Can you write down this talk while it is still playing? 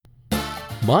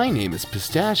My name is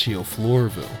Pistachio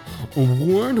Florville,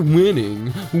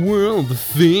 award-winning,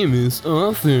 world-famous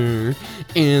author,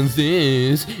 and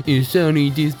this is Sunny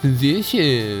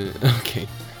Disposition. Okay,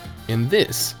 and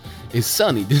this is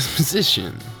Sunny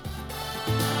Disposition.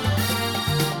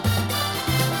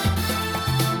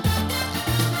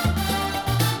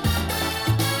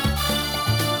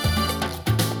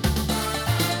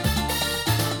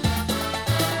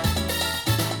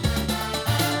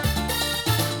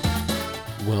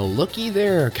 Well, looky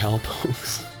there,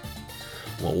 cowpokes.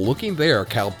 Well, looky there,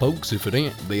 cowpokes, if it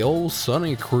ain't the old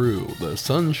Sunny crew, the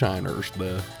Sunshiners,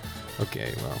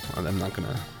 Okay, well, I'm not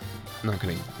gonna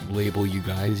label you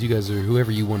guys. You guys are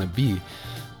whoever you want to be.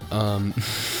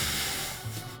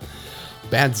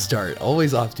 Bad start.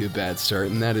 Always off to a bad start,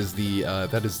 and that is the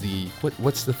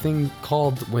what's the thing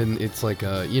called when it's like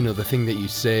the thing that you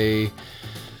say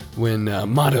when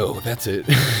motto. That's it.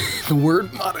 The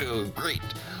word motto. Great.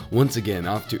 Once again,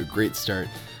 off to a great start.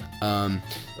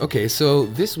 Okay, so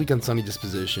this week on Sunny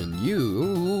Disposition, you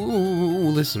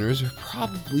listeners are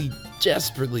probably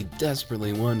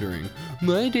desperately wondering,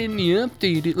 why didn't you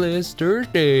update it last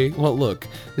Thursday? Well, look,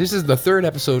 this is the third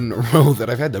episode in a row that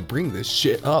I've had to bring this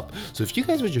shit up. So if you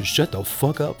guys would just shut the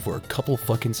fuck up for a couple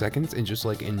fucking seconds and just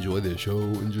like enjoy the show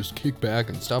and just kick back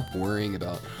and stop worrying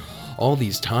about all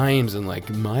these times and like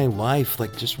my life,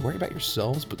 like just worry about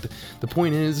yourselves. But the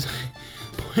point is,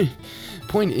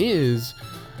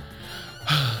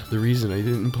 the reason I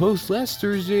didn't post last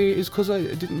Thursday is because I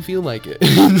didn't feel like it.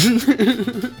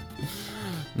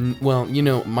 Well,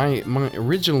 my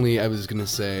originally I was gonna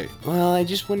say, well, I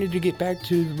just wanted to get back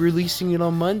to releasing it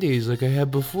on Mondays like I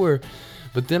had before,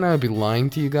 but then I would be lying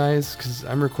to you guys because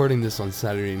I'm recording this on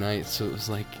Saturday night, so it was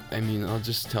like, I'll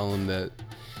just tell them that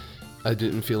I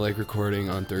didn't feel like recording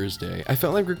on Thursday. I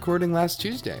felt like recording last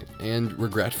Tuesday, and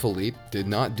regretfully did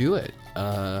not do it.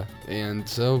 And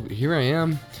so here I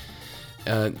am.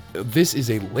 This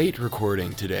is a late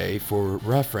recording today. For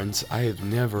reference, I have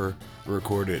never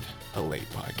recorded a late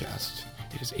podcast.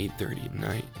 It is 8:30 at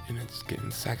night, and it's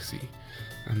getting sexy.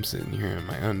 I'm sitting here in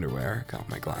my underwear, got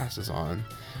my glasses on.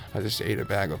 I just ate a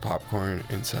bag of popcorn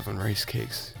and 7 rice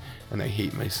cakes, and I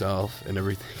hate myself, and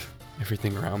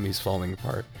everything around me is falling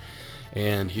apart.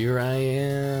 And here I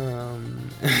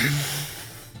am.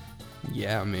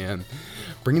 Yeah, man.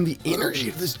 Bringing the energy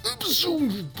to this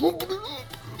episode.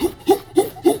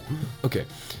 Okay,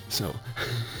 so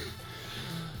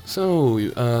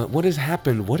what has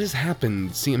happened? What has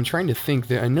happened? See, I'm trying to think.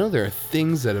 I know there are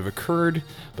things that have occurred,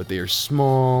 but they are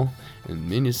small and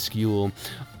minuscule.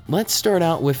 Let's start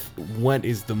out with what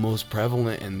is the most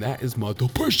prevalent, and that is my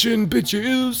depression,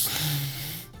 bitches.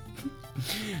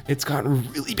 It's gotten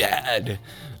really bad.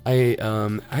 I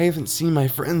haven't seen my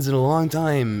friends in a long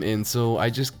time, and so I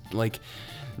just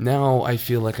now I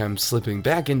feel like I'm slipping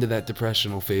back into that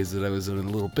depressional phase that I was in a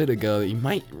little bit ago that you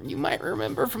might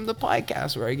remember from the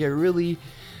podcast, where I get really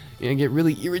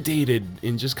irritated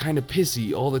and just kind of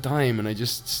pissy all the time, and I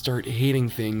just start hating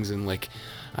things, and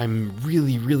I'm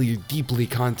really deeply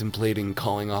contemplating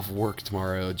calling off work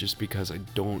tomorrow just because I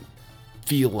don't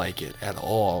feel like it at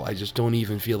all. I just don't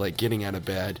even feel like getting out of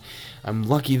bed. I'm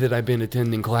lucky that I've been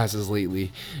attending classes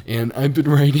lately, and I've been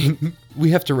writing. We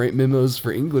have to write memos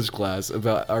for English class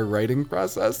about our writing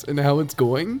process and how it's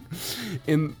going,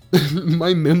 and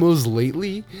my memos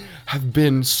lately have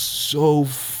been so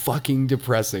fucking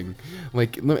depressing.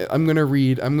 I'm gonna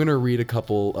read a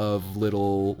couple of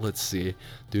little, let's see,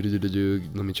 let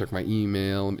me check my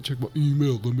email, Can I check my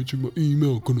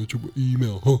email?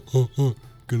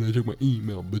 Can I check my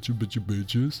email,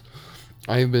 bitches?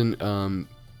 I've been,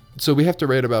 so we have to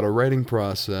write about a writing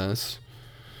process,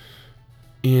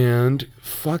 and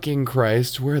fucking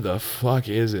Christ, where the fuck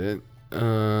is it?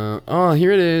 Oh,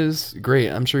 here it is. Great,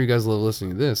 I'm sure you guys love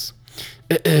listening to this.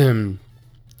 To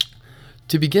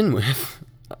begin with,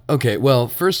 okay, well,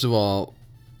 first of all,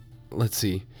 let's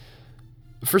make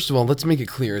it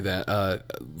clear that,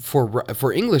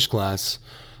 for English class,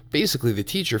 basically, the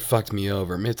teacher fucked me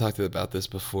over. I may have talked about this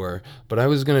before, but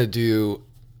well,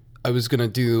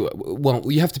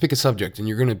 you have to pick a subject, and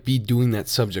you're going to be doing that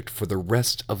subject for the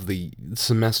rest of the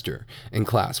semester in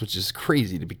class, which is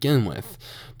crazy to begin with.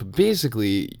 But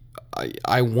basically,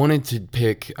 I wanted to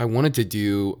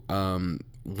do,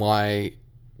 why,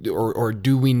 or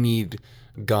do we need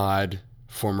God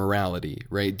for morality,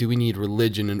 right? Do we need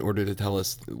religion in order to tell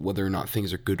us whether or not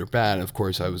things are good or bad? Of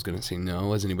course, I was going to say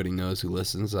no. As anybody knows who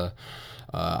listens,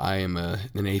 I am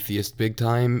an atheist big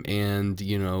time, and,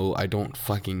 I don't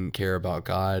fucking care about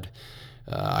God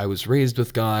I was raised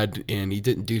with God, and he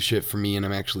didn't do shit for me, and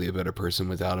I'm actually a better person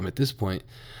without him at this point.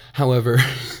 However,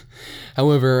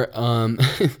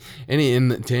 to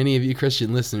any of you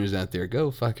Christian listeners out there,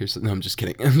 go fuck yourself. No, I'm just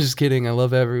kidding. I'm just kidding. I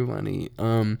love everybody.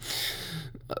 So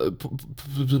I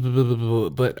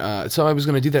was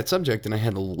going to do that subject, and I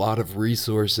had a lot of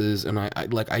resources, and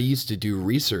I used to do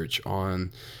research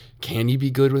on, can you be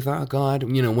good without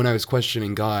God? You know, when I was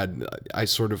questioning God, I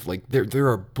sort of like, there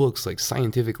are books like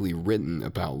scientifically written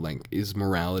about like, is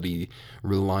morality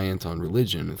reliant on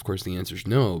religion? Of course, the answer is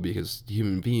no, because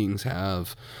human beings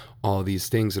have all these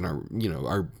things and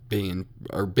our bane,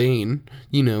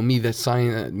 you know, me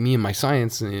and my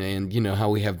science, and you know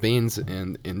how we have banes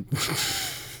and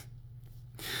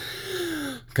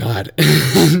God,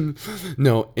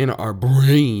 no, in our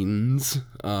brains,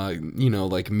 you know,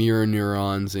 like mirror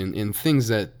neurons and things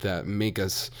that make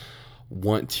us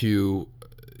want to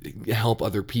help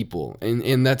other people.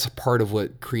 And that's part of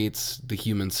what creates the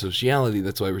human sociality.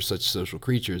 That's why we're such social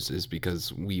creatures, is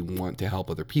because we want to help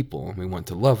other people and we want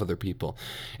to love other people,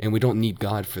 and we don't need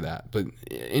God for that. But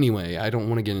anyway, I don't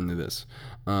want to get into this.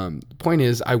 The point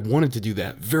is, I wanted to do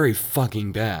that very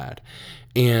fucking bad.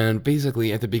 And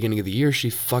basically, at the beginning of the year, she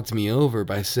fucked me over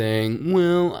by saying,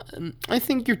 well, I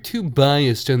think you're too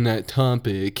biased on that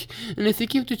topic, and I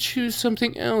think you have to choose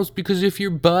something else, because if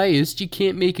you're biased, you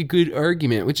can't make a good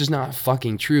argument, which is not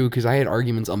fucking true, because I had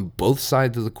arguments on both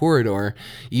sides of the corridor,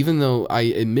 even though I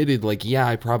admitted, like, yeah,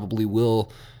 I probably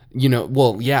will, you know,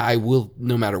 well, yeah, I will,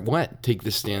 no matter what, take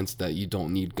the stance that you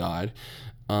don't need God.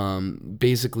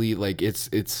 Basically, like,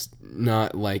 it's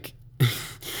not like...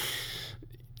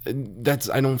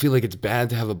 I don't feel like it's bad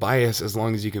to have a bias as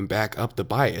long as you can back up the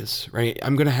bias, right?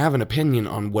 I'm going to have an opinion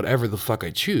on whatever the fuck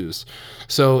I choose.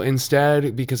 So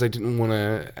instead, because I didn't want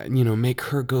to, you know, make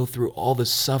her go through all the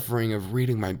suffering of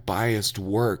reading my biased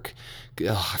work,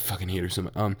 I fucking hate her so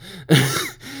much.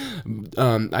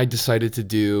 I decided to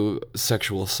do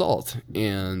sexual assault,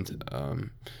 and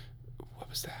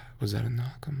what was that? Was that a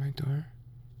knock on my door?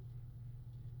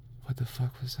 What the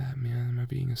fuck was that, man? Am I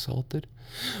being assaulted?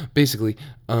 Basically,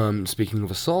 speaking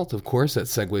of assault, of course, that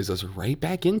segues us right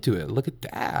back into it. Look at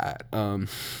that.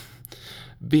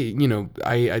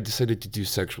 I decided to do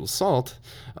sexual assault.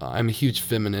 I'm a huge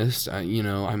feminist.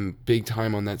 I'm big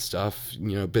time on that stuff.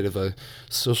 You know, a bit of a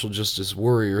social justice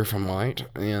warrior, if I'm right.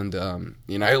 And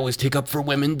I always take up for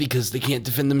women because they can't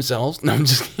defend themselves. No, I'm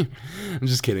just kidding. I'm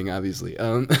just kidding, obviously.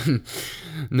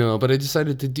 No, but I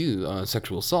decided to do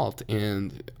sexual assault,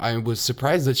 and I was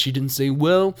surprised that she didn't say,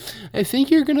 well, I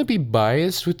think you're going to be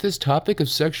biased with this topic of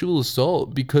sexual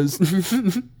assault because...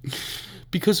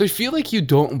 because I feel like you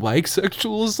don't like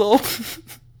sexual assault.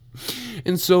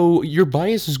 And so your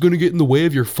bias is going to get in the way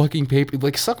of your fucking paper.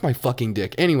 Like, suck my fucking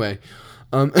dick. Anyway.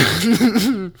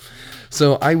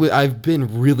 So I've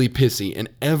been really pissy, and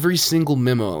every single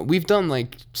memo, we've done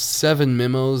like 7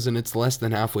 memos, and it's less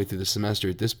than halfway through the semester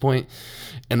at this point.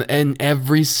 And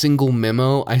every single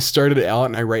memo, I started out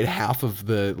and I write half of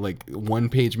the like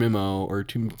 1-page memo, or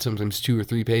sometimes 2 or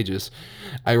 3 pages.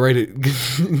 I write it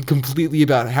completely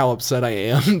about how upset I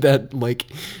am that like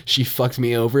she fucked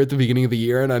me over at the beginning of the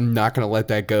year, and I'm not gonna let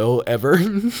that go ever.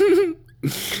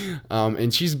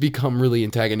 And she's become really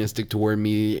antagonistic toward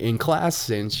me in class,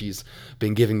 and she's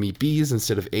been giving me B's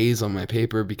instead of A's on my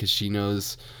paper because she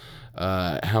knows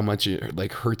how much it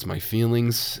like hurts my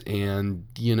feelings. And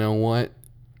you know what?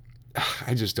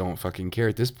 I just don't fucking care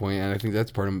at this point, and I think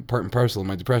that's part and parcel of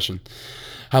my depression.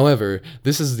 However,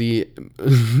 this is an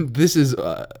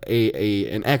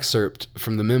excerpt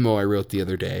from the memo I wrote the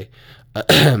other day.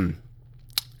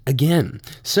 Again,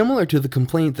 similar to the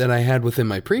complaint that I had within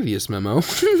my previous memo.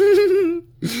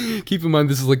 Keep in mind,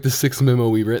 this is like the 6th memo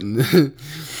we've written.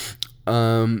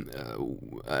 I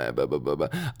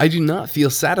do not feel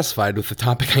satisfied with the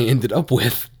topic I ended up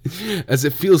with, as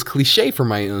it feels cliche for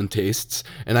my own tastes,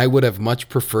 and I would have much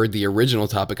preferred the original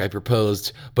topic I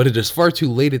proposed, but it is far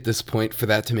too late at this point for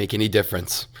that to make any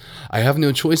difference. I have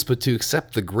no choice but to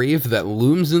accept the grave that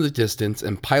looms in the distance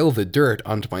and pile the dirt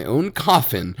onto my own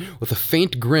coffin with a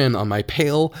faint grin on my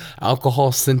pale,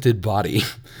 alcohol-scented body.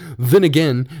 Then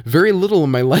again, very little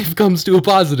in my life comes to a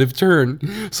positive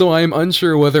turn, so I am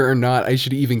unsure whether or not I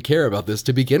should even care about this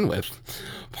to begin with.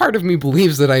 Part of me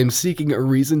believes that I am seeking a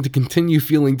reason to continue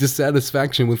feeling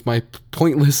dissatisfaction with my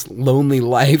pointless, lonely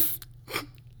life.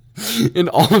 And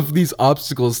all of these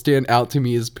obstacles stand out to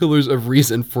me as pillars of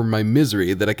reason for my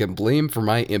misery that I can blame for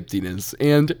my emptiness.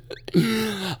 And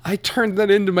I turned that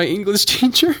into my English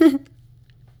teacher.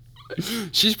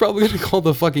 She's probably gonna call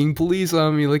the fucking police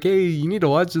on me, like, hey, you need to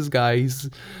watch this guy, he's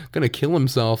gonna kill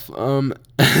himself.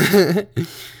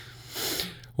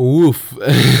 Woof.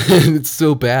 It's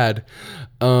so bad.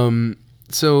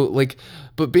 So like,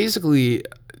 but basically,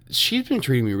 she's been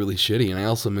treating me really shitty, and I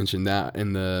also mentioned that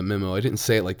in the memo. I didn't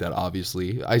say it like that,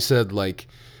 obviously. I said like,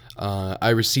 I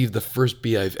received the first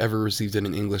B I've ever received in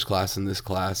an English class in this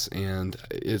class, and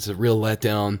it's a real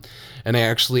letdown. And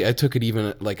I took it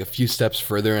even like a few steps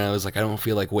further, and I was like, I don't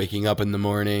feel like waking up in the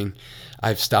morning.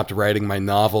 I've stopped writing my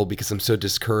novel because I'm so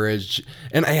discouraged.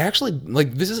 And I actually,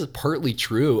 like, this is partly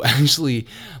true. Actually,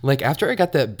 like, after I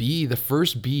got that B, the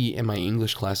first B in my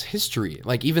English class, history,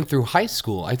 like, even through high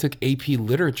school, I took AP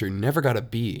literature, never got a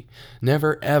B.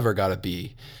 Never, ever got a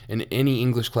B in any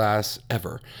English class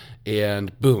ever.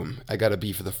 And boom, I got a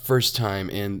B for the first time,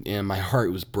 and my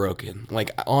heart was broken. Like,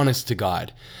 honest to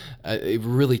God, it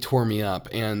really tore me up.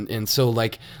 And so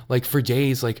like for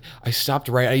days, like I stopped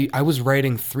writing. I was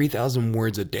writing 3,000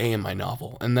 words a day in my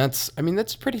novel, and that's a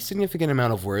pretty significant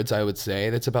amount of words, I would say.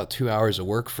 That's about 2 hours of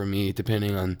work for me,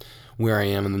 depending on where I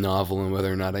am in the novel and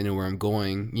whether or not I know where I'm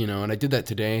going, and I did that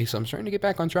today, so I'm starting to get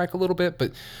back on track a little bit.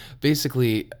 But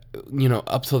basically,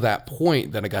 up till that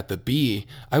point that I got the B,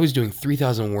 I was doing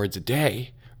 3,000 words a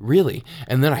day, really.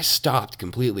 And then I stopped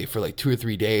completely for like 2 or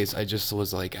 3 days. I just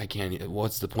was like, I can't,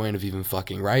 what's the point of even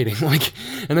fucking writing? Like,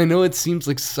 and I know it seems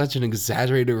like such an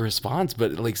exaggerated response,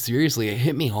 but like, seriously, it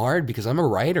hit me hard because I'm a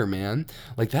writer, man.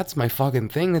 Like, that's my fucking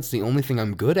thing. That's the only thing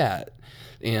I'm good at.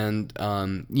 And,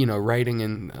 writing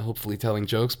and hopefully telling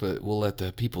jokes, but we'll let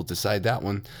the people decide that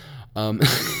one.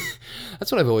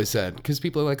 That's what I've always said, because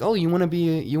people are like, oh, you want to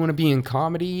be in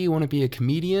comedy, you want to be a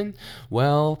comedian,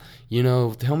 well,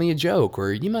 tell me a joke,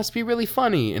 or you must be really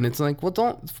funny. And it's like,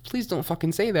 well, please don't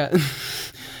fucking say that.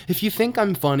 If you think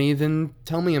I'm funny, then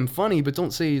tell me I'm funny, but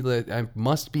don't say that I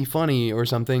must be funny or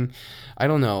something. I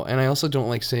don't know. And I also don't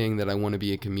like saying that I want to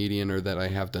be a comedian, or that I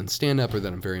have done stand-up, or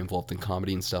that I'm very involved in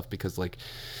comedy and stuff, because like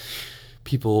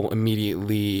people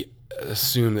immediately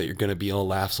assume that you're going to be all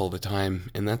laughs all the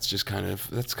time, and that's kind of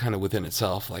within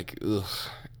itself like, ugh.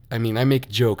 I mean, I make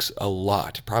jokes a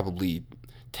lot, probably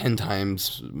 10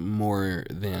 times more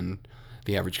than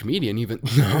the average comedian, even.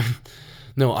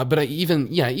 No, but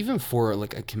even for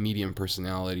like a comedian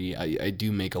personality, I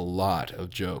do make a lot of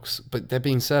jokes. But that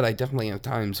being said, I definitely have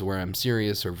times where I'm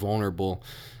serious or vulnerable,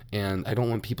 and I don't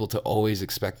want people to always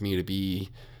expect me to be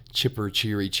chipper,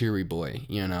 cheery boy.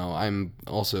 I'm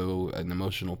also an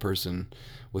emotional person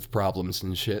with problems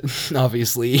and shit.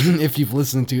 Obviously, if you've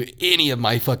listened to any of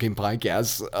my fucking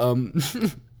podcasts.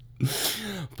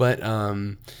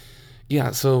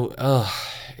 So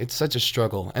it's such a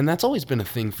struggle, and that's always been a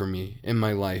thing for me in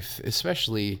my life,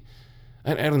 especially,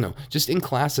 I don't know, just in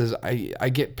classes, I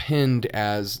get pinned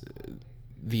as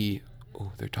they're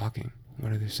talking.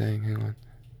 What are they saying? Hang on.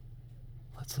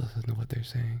 Let's listen to what they're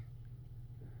saying.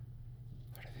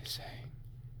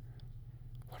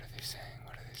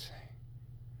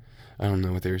 I don't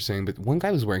know what they were saying, but one guy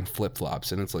was wearing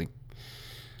flip-flops, and it's like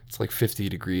 50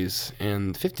 degrees,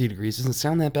 and 50 degrees doesn't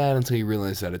sound that bad until you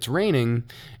realize that it's raining,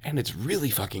 and it's really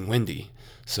fucking windy.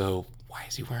 So why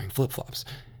is he wearing flip-flops?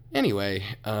 Anyway,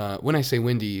 when I say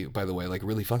windy, by the way, like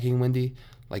really fucking windy,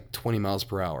 like 20 miles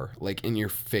per hour, like in your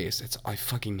face. I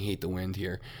fucking hate the wind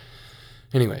here.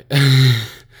 Anyway,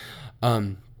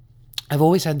 I've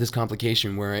always had this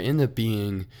complication where I end up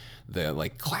being the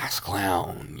like class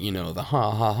clown, the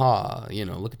ha ha ha,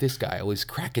 look at this guy always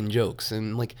cracking jokes,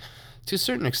 and like to a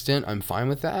certain extent I'm fine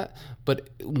with that, but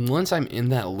once I'm in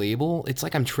that label, it's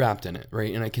like I'm trapped in it,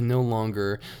 right? And I can no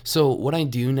longer. So what I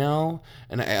do now,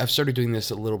 and I've started doing this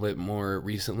a little bit more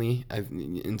recently,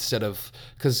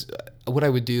 because what I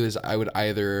would do is I would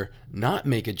either not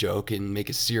make a joke and make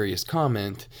a serious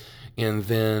comment, and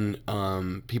then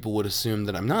people would assume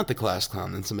that I'm not the class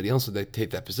clown, and somebody else would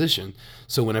take that position.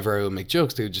 So whenever I would make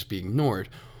jokes, they would just be ignored.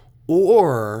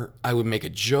 Or I would make a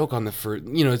joke on the first,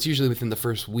 it's usually within the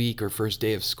first week or first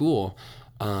day of school,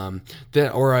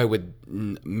 or I would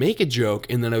make a joke,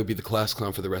 and then I would be the class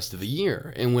clown for the rest of the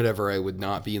year. And whenever I would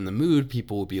not be in the mood,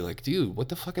 people would be like, dude, what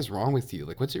the fuck is wrong with you?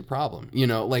 Like, what's your problem?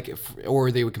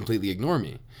 Or they would completely ignore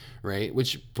me, right?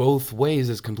 Which both ways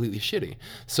is completely shitty.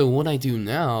 So what I do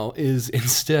now is,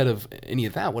 instead of any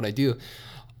of that,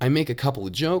 I make a couple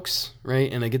of jokes,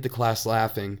 right? And I get the class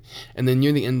laughing. And then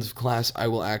near the end of class, I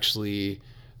will actually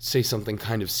say something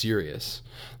kind of serious.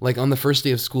 Like on the first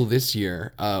day of school this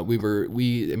year,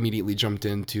 we immediately jumped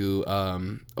into,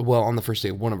 on the first day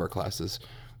of one of our classes,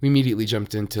 we immediately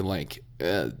jumped into like,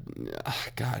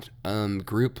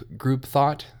 group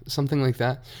thought, something like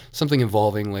that. Something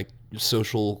involving like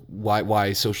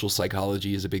why social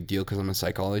psychology is a big deal, because I'm a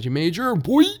psychology major,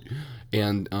 boy.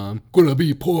 And gonna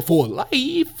be poor for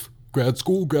life. grad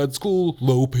school,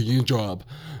 low paying job.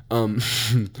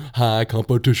 High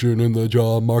competition in the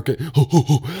job market.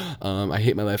 I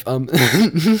hate my life.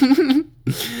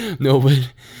 No, but,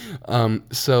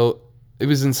 so it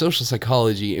was in social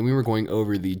psychology, and we were going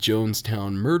over the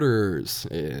Jonestown murders,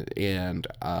 and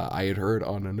I had heard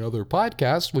on another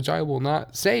podcast, which I will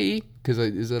not say because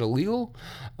is that illegal?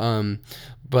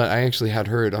 But I actually had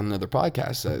heard on another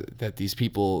podcast that these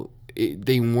people,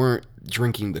 they weren't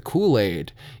drinking the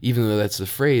Kool-Aid, even though that's the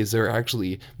phrase. There are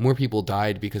actually more people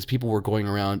died because people were going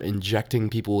around injecting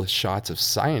people with shots of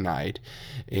cyanide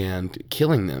and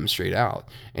killing them straight out.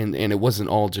 And it wasn't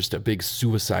all just a big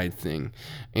suicide thing.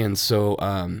 And so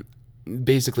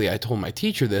basically I told my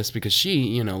teacher this because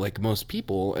she, like most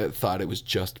people, thought it was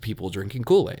just people drinking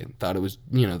Kool-Aid. Thought it was,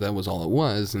 that was all it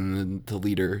was. And then the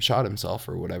leader shot himself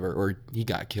or whatever, or he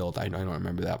got killed. I don't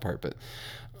remember that part, but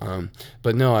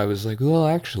no, I was like, well,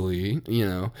 actually,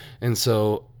 and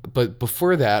so, but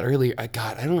before that, earlier, I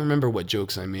don't remember what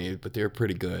jokes I made, but they were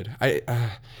pretty good.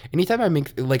 Anytime I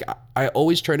make, I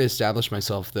always try to establish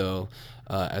myself though,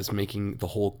 as making the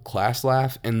whole class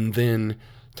laugh and then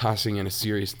tossing in a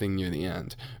serious thing near the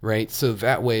end, right? So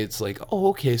that way it's like, oh,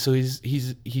 okay, so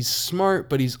he's smart,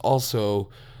 but he's also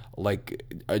like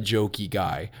a jokey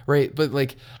guy, right? But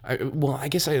I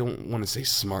guess I don't want to say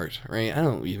smart, right? I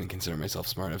don't even consider myself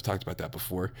smart. I've talked about that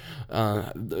before.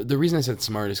 The reason I said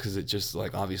smart is because it just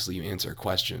obviously you answer a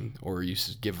question or you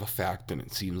give a fact and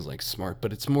it seems like smart,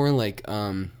 but it's more like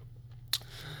I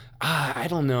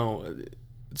don't know.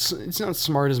 It's not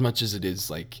smart as much as it is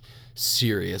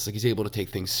serious. He's able to take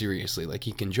things seriously.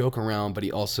 He can joke around, but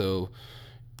he also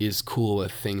is cool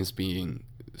with things being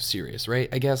serious, right?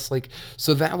 I guess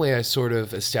so that way I sort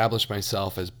of establish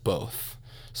myself as both,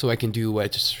 so I can do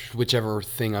whichever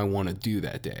thing I want to do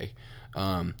that day.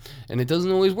 And it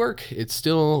doesn't always work. It's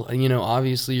still,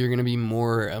 obviously you're going to be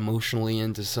more emotionally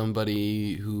into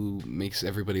somebody who makes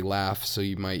everybody laugh, so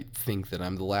you might think that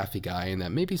I'm the laughy guy and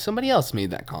that maybe somebody else made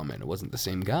that comment. It wasn't the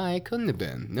same guy. It couldn't have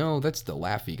been. No, that's the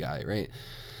laughy guy, right?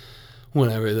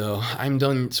 Whatever, though. I'm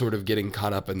done sort of getting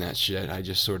caught up in that shit. I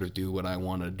just sort of do what I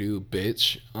want to do,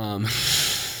 bitch.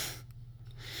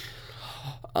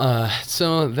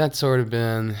 So that's sort of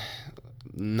been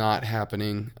not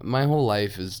happening. My whole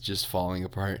life is just falling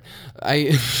apart.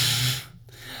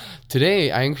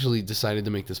 Today, I actually decided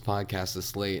to make this podcast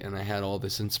this late, and I had all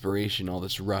this inspiration, all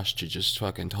this rush to just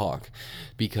fucking talk,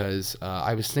 because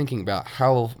I was thinking about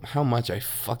how much I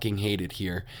fucking hate it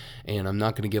here, and I'm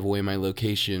not going to give away my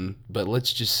location, but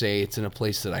let's just say it's in a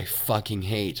place that I fucking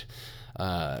hate.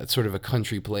 It's sort of a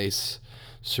country place,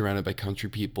 surrounded by country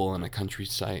people and a country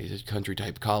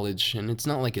type college, and it's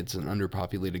not like it's an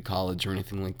underpopulated college or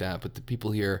anything like that, but the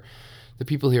people here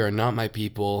are not my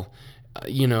people. I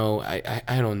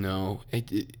don't know.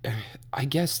 I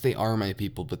guess they are my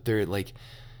people, but they're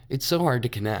it's so hard to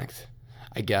connect.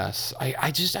 I guess I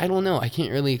don't know. I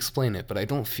can't really explain it, but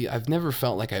I've never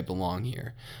felt like I belong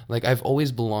here. I've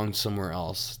always belonged somewhere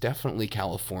else. Definitely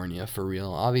California for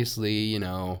real. Obviously,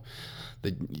 the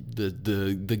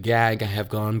gag I have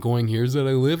going here is that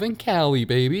I live in Cali,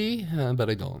 baby, but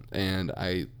I don't, and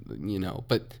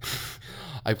but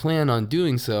I plan on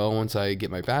doing so once I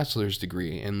get my bachelor's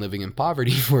degree and living in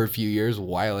poverty for a few years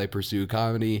while I pursue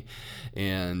comedy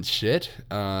and shit,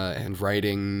 and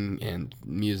writing and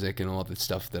music and all the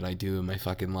stuff that I do in my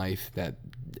fucking life that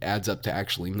adds up to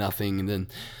actually nothing, and then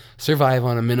survive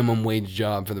on a minimum wage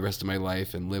job for the rest of my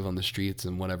life and live on the streets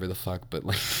and whatever the fuck. But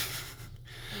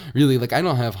really, I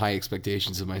don't have high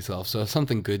expectations of myself, so if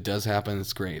something good does happen,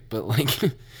 it's great. But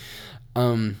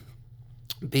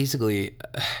basically,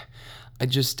 I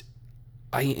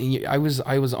was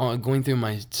going through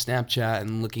my Snapchat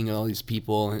and looking at all these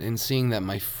people and seeing that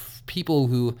my people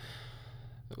who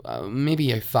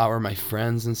maybe I thought were my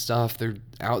friends and stuff, they're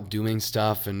out doing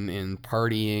stuff and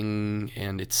partying,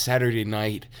 and it's Saturday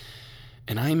night,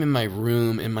 and I'm in my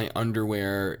room in my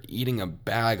underwear eating a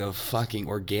bag of fucking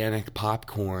organic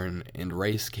popcorn and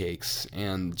rice cakes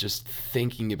and just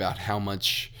thinking about how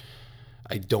much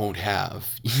I don't have,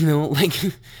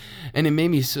 and it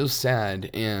made me so sad,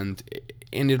 and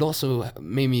it also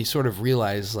made me sort of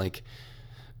realize,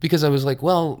 because I was like,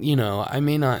 well, I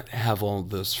may not have all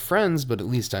those friends, but at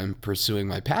least I'm pursuing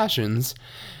my passions.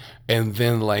 And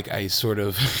then I sort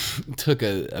of took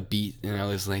a beat, and I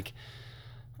was like,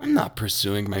 I'm not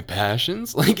pursuing my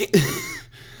passions.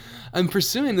 I'm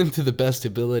pursuing them to the best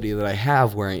ability that I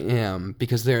have where I am,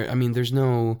 because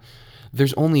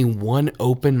there's only one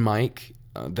open mic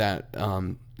that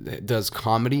does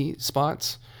comedy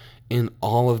spots in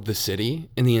all of the city,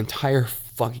 in the entire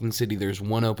fucking city, there's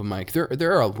one open mic.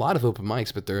 There are a lot of open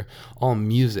mics, but they're all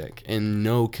music and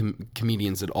no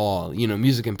comedians at all. You know,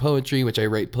 music and poetry, which I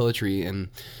write poetry, and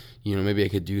you know, maybe I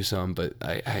could do some, but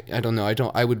I don't know.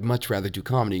 I would much rather do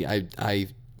comedy. I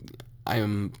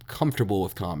am comfortable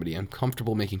with comedy. I'm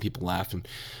comfortable making people laugh, and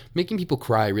making people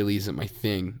cry really isn't my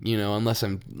thing, you know, unless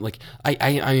I'm like, I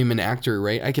am an actor,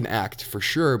 right? I can act for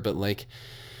sure, but like,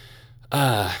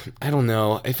 I don't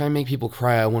know. If I make people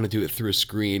cry, I want to do it through a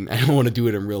screen. I don't want to do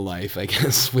it in real life, I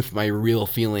guess, with my real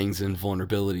feelings and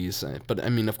vulnerabilities. But I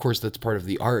mean, of course, that's part of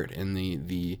the art and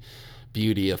the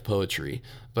beauty of poetry.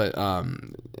 But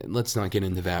let's not get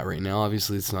into that right now.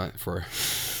 Obviously, it's not for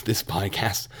this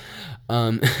podcast.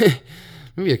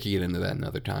 Maybe I could get into that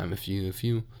another time if you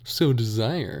so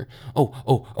desire.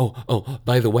 Oh,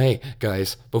 by the way,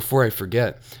 guys, before I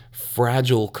forget,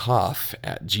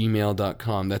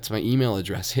 fragilecough@gmail.com. That's my email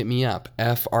address. Hit me up.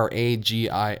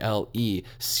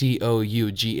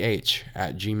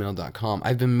 FRAGILECOUGH@gmail.com.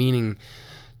 I've been meaning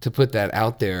to put that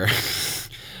out there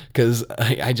because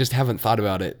I just haven't thought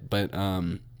about it. But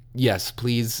yes,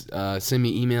 please send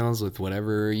me emails with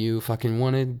whatever you fucking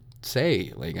wanted.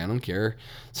 Say, like, I don't care,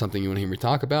 something you want to hear me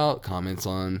talk about, comments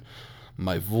on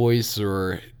my voice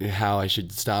or how I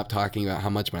should stop talking about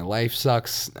how much my life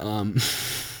sucks,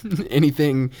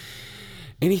 anything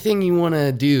you want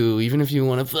to do, even if you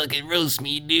want to fucking roast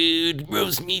me, dude,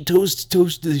 roast me,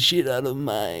 toast the shit out of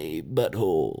my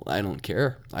butthole. I don't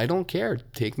care.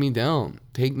 Take me down,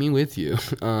 take me with you.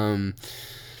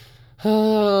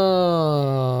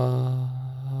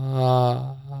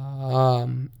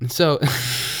 So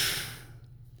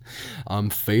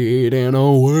I'm fading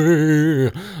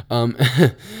away.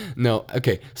 No,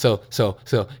 okay.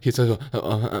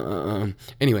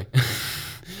 Anyway,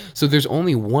 so there's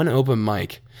only one open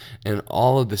mic in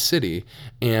all of the city,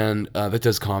 and that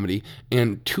does comedy,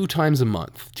 and two times a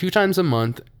month,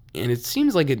 and it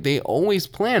seems like they always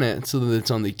plan it so that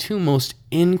it's on the two most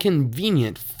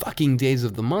inconvenient fucking days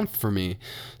of the month for me.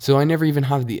 So I never even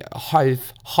have the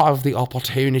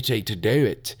opportunity to do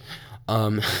it.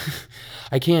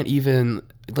 I can't even,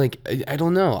 like, I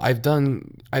don't know. I've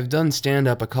done stand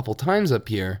up a couple times up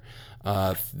here.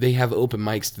 They have open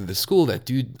mics through the school that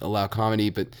do allow comedy,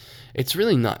 but it's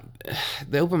really not.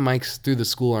 The open mics through the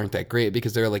school aren't that great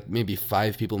because there are like maybe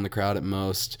 5 people in the crowd at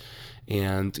most.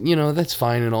 And, you know, that's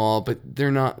fine and all, but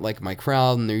they're not like my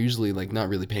crowd, and they're usually like not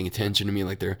really paying attention to me,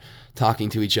 like they're talking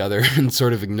to each other and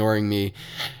sort of ignoring me.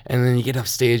 And then you get off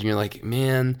stage and you're like,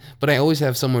 man, but I always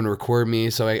have someone record me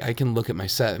so I can look at my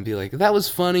set and be like, that was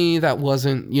funny, that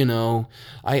wasn't, you know.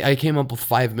 I came up with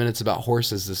 5 minutes about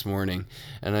horses this morning,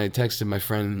 and I texted my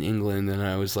friend in England and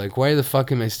I was like, why the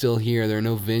fuck am I still here? There are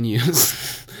no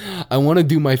venues. I want to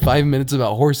do my 5 minutes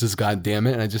about horses, god damn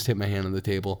it. And I just hit my hand on the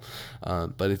table.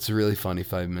 But it's a really funny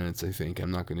 5 minutes, I think.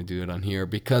 I'm not going to do it on here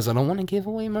because I don't want to give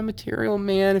away my material,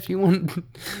 man. If you want,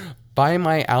 buy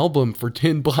my album for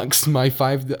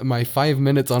 $10, my 5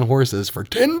 minutes on horses for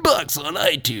 $10 on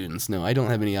iTunes. No, I don't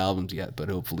have any albums yet, but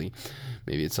hopefully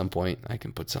maybe at some point I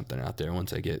can put something out there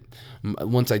once I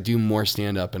do more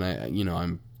stand up, and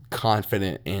I'm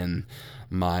confident in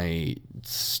my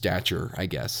stature, I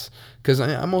guess, because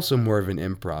I'm also more of an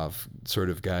improv sort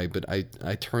of guy, but I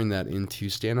turn that into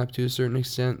stand-up to a certain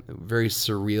extent. Very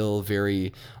surreal,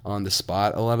 very on the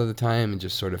spot a lot of the time, and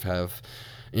just sort of have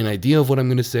an idea of what I'm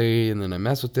going to say, and then I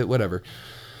mess with it, whatever.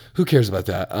 Who cares about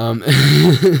that?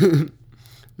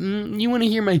 You want to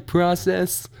hear my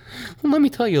process? Well, let me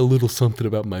tell you a little something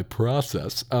about my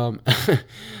process.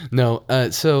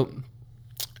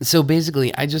 So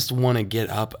basically, I just want to get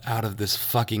up out of this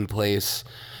fucking place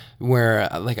where,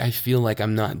 like, I feel like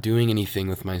I'm not doing anything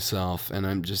with myself, and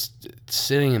I'm just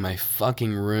sitting in my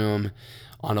fucking room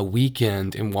on a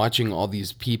weekend and watching all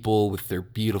these people with their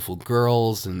beautiful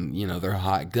girls and, you know, their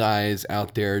hot guys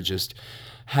out there just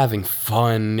having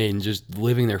fun and just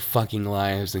living their fucking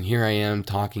lives, and here I am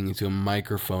talking into a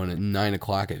microphone at 9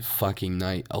 o'clock at fucking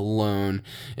night alone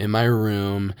in my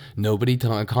room, nobody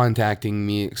contacting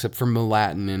me except for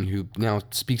Melatonin, who now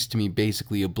speaks to me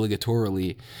basically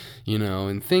obligatorily, you know,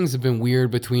 and things have been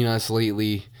weird between us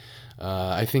lately.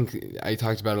 I think I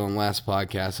talked about it on the last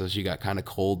podcast, so she got kind of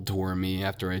cold toward me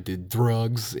after I did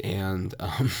drugs, and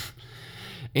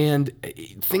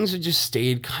things have just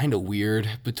stayed kind of weird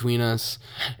between us,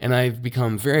 and I've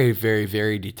become very, very,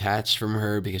 very detached from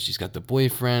her because she's got the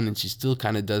boyfriend, and she still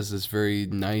kind of does this very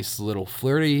nice little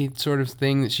flirty sort of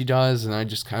thing that she does, and I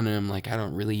just kind of am like, I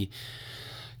don't really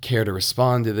care to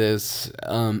respond to this.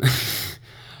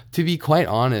 To be quite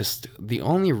honest, the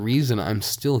only reason I'm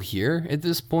still here at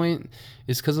this point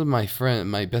is because of my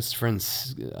best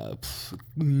friend's,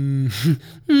 my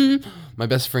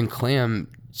best friend Clam.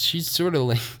 She's sort of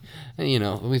like,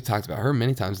 we've talked about her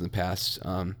many times in the past.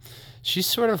 She's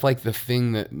sort of like the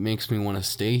thing that makes me want to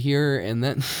stay here, and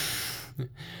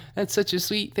that's such a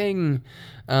sweet thing.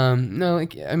 No,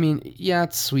 I mean, yeah,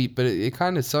 it's sweet, but it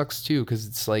kind of sucks too, because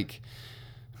it's like,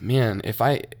 man, if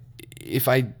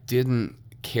I didn't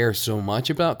care so much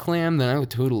about Clam, then I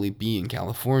would totally be in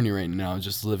California right now,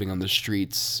 just living on the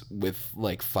streets with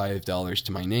like $5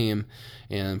 to my name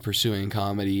and pursuing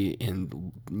comedy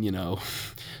and,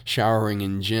 showering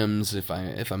in gyms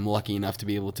if I'm lucky enough to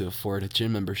be able to afford a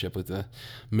gym membership with a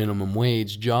minimum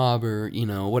wage job or,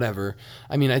 whatever.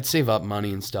 I mean, I'd save up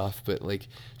money and stuff, but like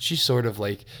she's sort of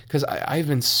like, because I've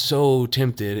been so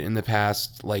tempted in the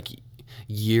past like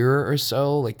year or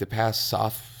so, like the past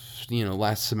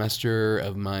last semester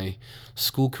of my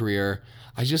school career,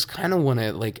 I just kind of want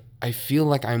to, like, I feel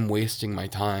like I'm wasting my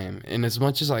time. And as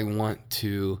much as I want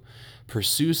to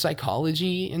pursue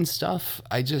psychology and stuff,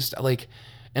 I just like,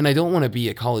 and I don't want to be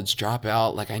a college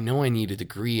dropout. Like, I know I need a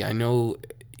degree. I know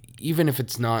even if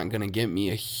it's not going to get me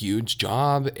a huge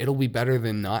job, it'll be better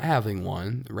than not having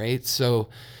one, right? So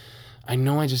I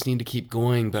know I just need to keep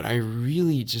going, but I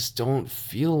really just don't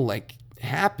feel like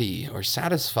happy or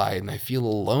satisfied, and I feel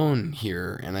alone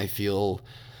here, and I feel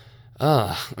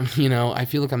I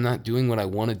feel like I'm not doing what I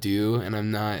want to do, and I'm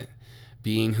not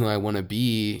being who I want to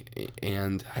be,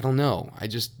 and I don't know,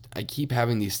 I keep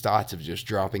having these thoughts of just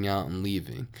dropping out and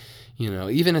leaving.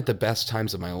 Even at the best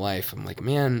times of my life, I'm like,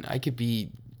 man, I could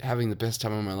be having the best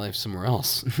time of my life somewhere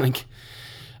else. Like,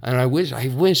 and I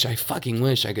fucking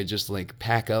wish I could just like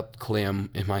pack up Clam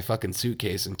in my fucking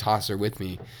suitcase and toss her with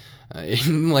me.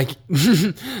 Like,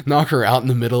 knock her out in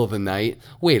the middle of the night.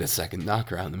 Wait a second, knock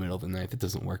her out in the middle of the night. That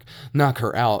doesn't work. Knock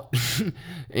her out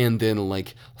and then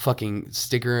like fucking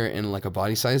stick her in like a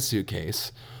body-sized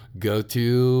suitcase. Go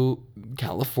to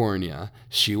California.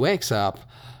 She wakes up.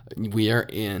 We are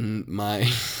in my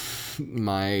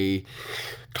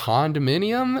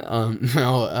condominium.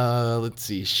 Let's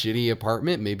see, shitty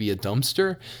apartment, maybe a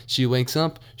dumpster. She wakes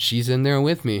up. She's in there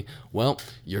with me. Well,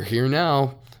 you're here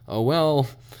now. Oh well.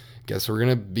 Guess we're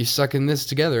gonna be stuck in this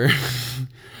together.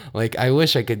 Like, I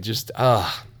wish I could just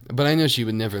but I know she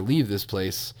would never leave this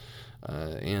place,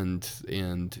 and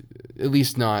at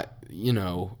least not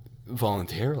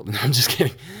voluntarily. No, I'm just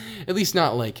kidding. At least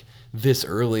not like this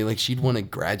early. Like, she'd want to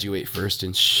graduate first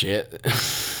and shit.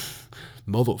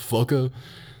 Motherfucker.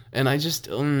 And I just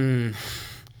I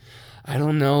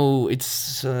don't know,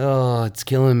 it's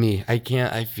killing me. I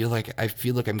feel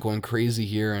like I'm going crazy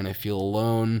here, and I feel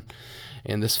alone.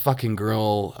 And this fucking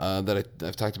girl that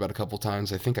I've talked about a couple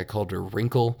times, I think I called her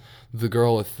Wrinkle, the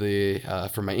girl with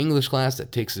from my English class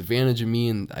that takes advantage of me,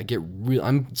 and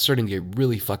I'm starting to get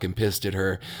really fucking pissed at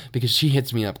her because she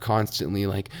hits me up constantly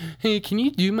like, hey, can you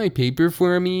do my paper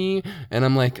for me? And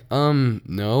I'm like,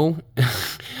 no.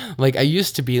 Like, I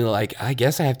used to be like, I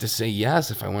guess I have to say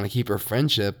yes if I want to keep our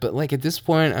friendship, but like at this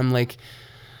point, I'm like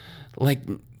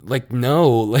no,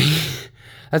 like.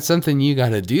 That's something you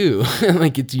gotta do.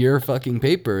 Like, it's your fucking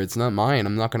paper. It's not mine.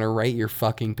 I'm not gonna write your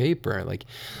fucking paper. Like,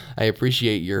 I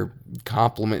appreciate your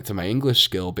compliment to my English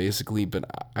skill, basically, but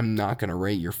I'm not gonna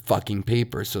write your fucking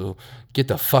paper, so get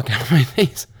the fuck out of my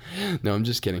face. No, I'm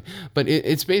just kidding. But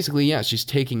it's basically, yeah, she's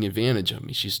taking advantage of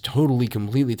me. She's totally,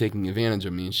 completely taking advantage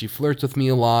of me, and she flirts with me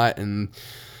a lot, and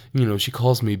she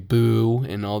calls me boo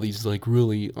and all these like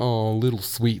really little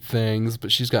sweet things, but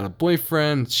she's got a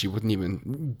boyfriend. She wouldn't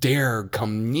even dare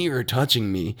come near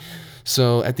touching me.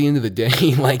 So at the end of the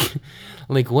day, like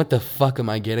what the fuck am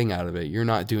I getting out of it? You're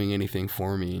not doing anything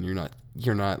for me, and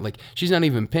you're not like, she's not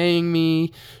even paying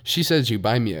me. She says you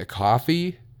buy me a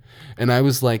coffee. And I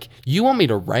was like, you want me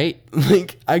to write?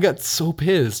 Like, I got so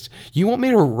pissed. You want me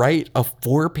to write a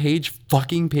 4-page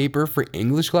fucking paper for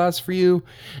English class for you?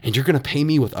 And you're going to pay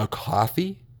me with a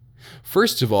coffee?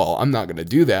 First of all, I'm not going to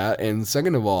do that. And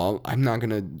second of all, I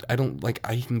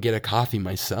can get a coffee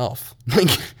myself.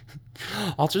 Like,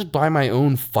 I'll just buy my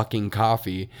own fucking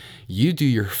coffee. You do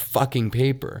your fucking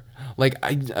paper. Like,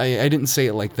 I didn't say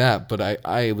it like that, but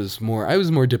I was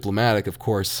more diplomatic, of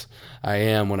course. I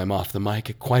am when I'm off the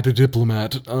mic, quite a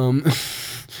diplomat.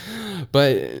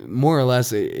 But more or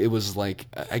less, it was like,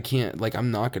 I can't, like, I'm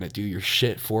not gonna do your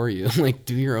shit for you. Like,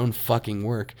 do your own fucking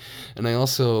work. And I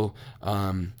also,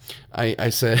 I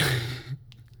said,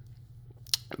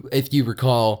 if you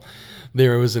recall,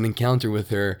 there was an encounter with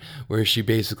her where she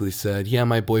basically said, yeah,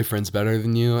 my boyfriend's better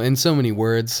than you, in so many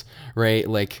words, right?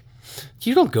 Like,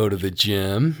 you don't go to the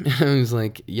gym. And I was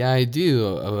like, yeah, I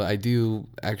do. I do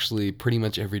actually pretty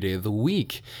much every day of the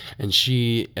week. And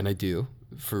I do.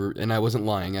 And I wasn't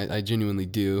lying. I genuinely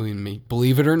do. And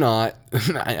believe it or not,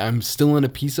 I'm still in a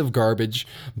piece of garbage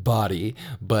body,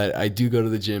 but I do go to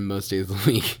the gym most days of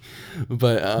the week.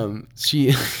 But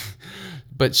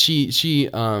she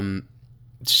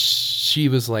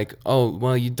was like, oh,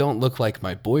 well, you don't look like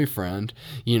my boyfriend,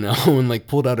 and like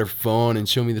pulled out her phone and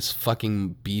showed me this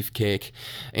fucking beefcake.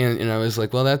 And I was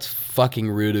like, well, that's fucking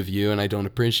rude of you and I don't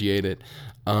appreciate it.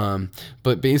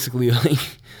 But basically, like,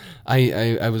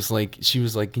 I was like, she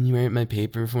was like, can you write my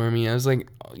paper for me? I was like,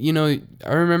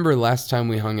 I remember last time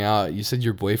we hung out, you said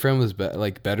your boyfriend was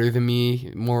better than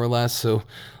me, more or less. So,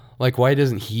 like, why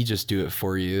doesn't he just do it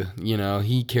for you?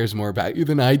 He cares more about you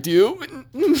than I do.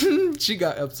 She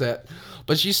got upset,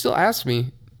 but she still asked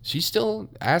me. She still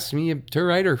asked me to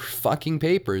write her fucking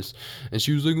papers. And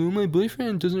she was like, oh, my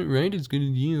boyfriend doesn't write as good as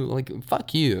you. Like,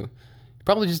 fuck you. He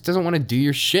probably just doesn't want to do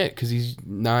your shit because he's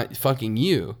not fucking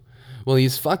you. Well,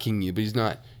 he's fucking you, but he's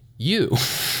not you.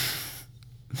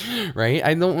 Right?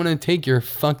 I don't want to take your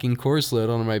fucking course load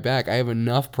on my back. I have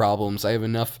enough problems. I have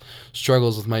enough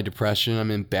struggles with my depression.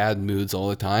 I'm in bad moods all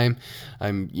the time.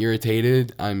 I'm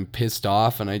irritated. I'm pissed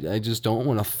off. And I just don't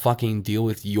want to fucking deal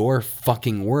with your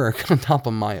fucking work on top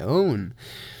of my own.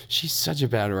 She's such a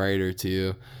bad writer,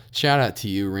 too. Shout out to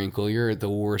you, Wrinkle. You're the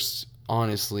worst,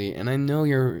 honestly. And I know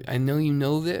you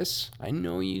know this. I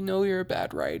know you know you're a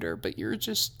bad writer, but you're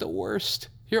just the worst.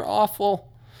 You're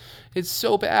awful. It's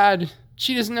so bad.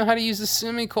 She doesn't know how to use a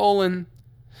semicolon.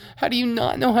 How do you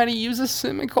not know how to use a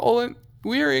semicolon?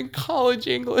 We're in college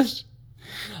English.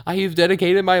 I have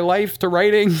dedicated my life to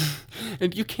writing,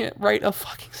 and you can't write a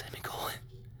fucking semicolon.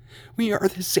 We are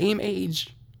the same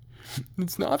age.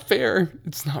 It's not fair.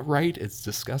 It's not right. It's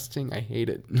disgusting. I hate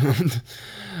it.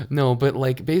 No, but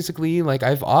like basically, like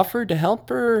I've offered to help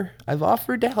her. I've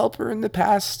offered to help her in the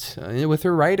past with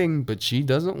her writing, but she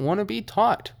doesn't want to be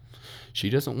taught. She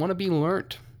doesn't want to be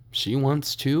learnt. She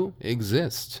wants to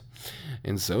exist.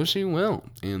 And so she will.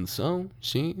 And so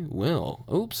she will.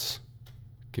 Oops.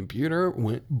 Computer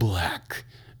went black.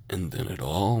 And then it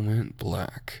all went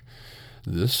black.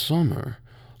 This summer,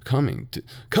 coming to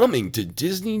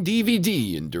Disney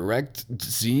DVD and direct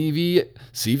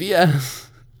CVS.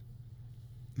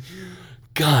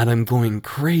 God, I'm going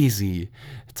crazy.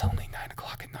 It's only 9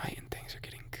 o'clock at night and things are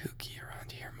getting kooky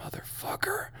around here,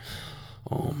 motherfucker.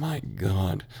 Oh my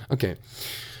God. Okay.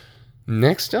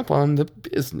 Next up on the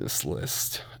business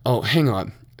list. Oh, hang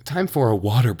on. Time for a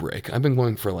water break. I've been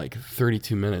going for like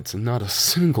 32 minutes and not a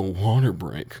single water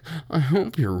break. I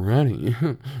hope you're ready.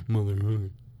 Mother.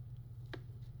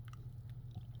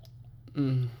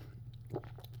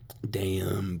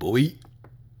 Damn, boy.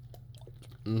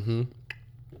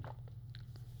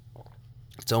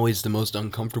 It's always the most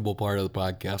uncomfortable part of the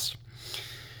podcast,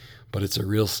 but it's a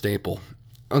real staple.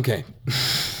 Okay.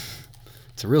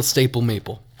 It's a real staple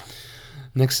maple.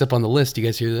 Next up on the list, you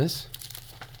guys hear this?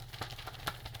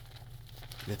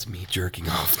 That's me jerking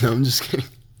off. No, I'm just kidding.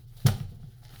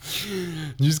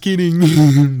 Just kidding.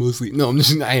 Mostly. No,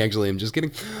 I actually am just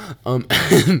kidding.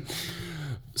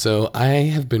 So I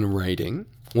have been writing.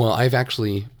 Well, I've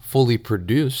actually fully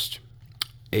produced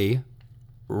a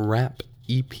rap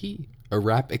EP, a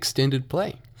rap extended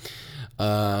play,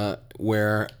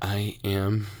 where I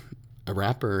am a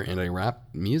rapper and I rap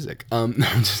music.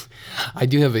 I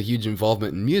do have a huge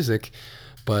involvement in music,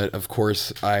 but of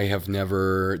course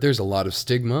there's a lot of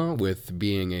stigma with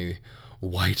being a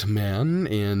white man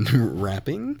and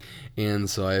rapping, and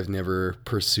so I've never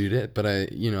pursued it. But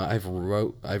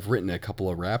I've written a couple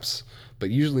of raps,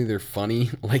 but usually they're funny.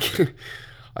 Like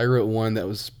I wrote one that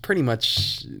was pretty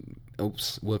much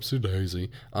whoopsie daisy.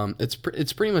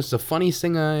 It's pretty much the funniest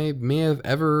thing I may have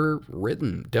ever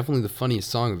written. Definitely the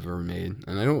funniest song I've ever made.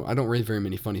 And I don't write very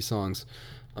many funny songs.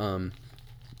 But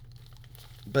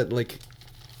like,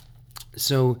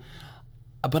 so,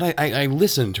 but I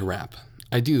listen to rap.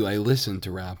 I do. I listen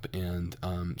to rap, and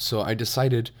so I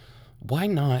decided, why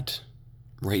not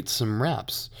write some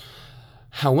raps?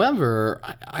 However,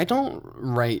 I don't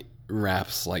write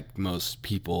raps like most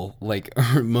people, like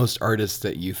most artists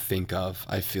that you think of.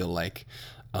 I feel like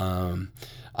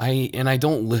I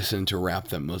don't listen to rap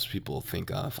that most people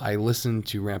think of. I listen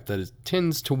to rap that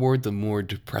tends toward the more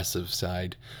depressive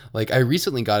side. Like, I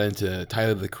recently got into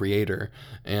Tyler the Creator,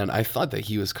 and I thought that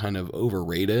he was kind of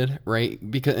overrated, right?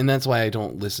 And that's why I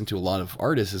don't listen to a lot of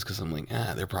artists, is because I'm like,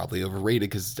 they're probably overrated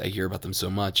because I hear about them so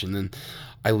much. And then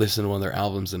I listen to one of their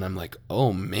albums and I'm like,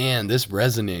 oh man, this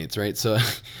resonates, right? So,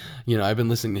 I've been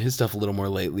listening to his stuff a little more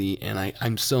lately, and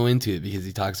I'm so into it because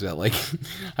he talks about like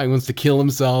how he wants to kill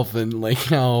himself and like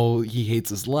how he hates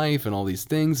his life and all these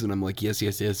things. And I'm like, yes,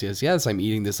 yes, yes, yes, yes. I'm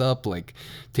eating this up like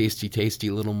tasty, tasty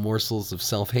little morsels of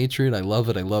self-hatred. I love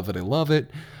it. I love it. I love it.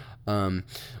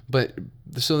 But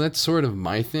so that's sort of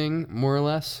my thing, more or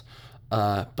less.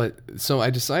 But so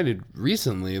I decided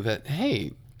recently that,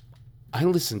 hey, I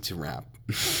listen to rap.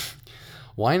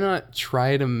 Why not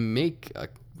try to make a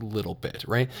little bit,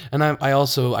 right? And I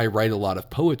also write a lot of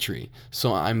poetry,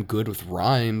 so I'm good with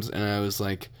rhymes. And I was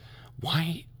like,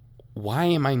 why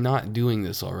am I not doing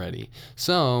this already?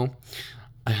 So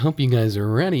I hope you guys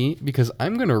are ready, because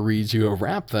I'm gonna read you a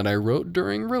rap that I wrote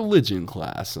during religion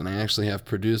class, and I actually have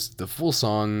produced the full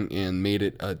song and made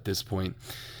it at this point,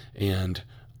 and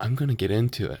I'm gonna get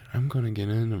into it. I'm gonna get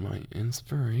into my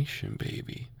inspiration,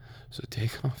 baby. So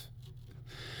take off.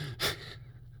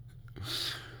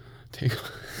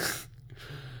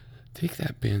 Take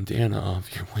that bandana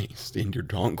off your waist and your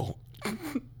dongle.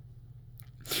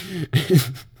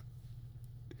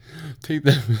 Take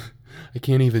that. I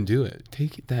can't even do it.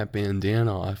 Take that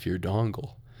bandana off your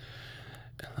dongle,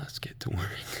 and let's get to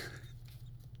work.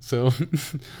 So,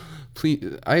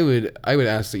 please, I would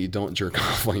ask that you don't jerk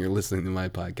off while you're listening to my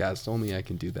podcast. Only I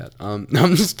can do that. I'm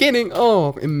just kidding.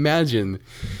 Oh, imagine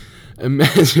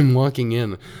walking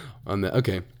in on that.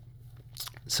 Okay.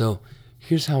 So,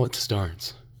 here's how it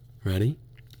starts. Ready?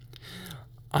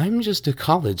 I'm just a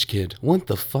college kid. What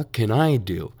the fuck can I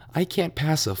do? I can't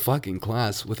pass a fucking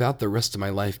class without the rest of my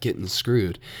life getting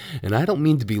screwed. And I don't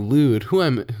mean to be lewd. Who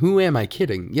am I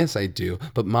kidding? Yes, I do.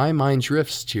 But my mind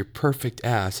drifts to your perfect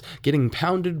ass, getting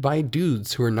pounded by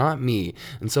dudes who are not me.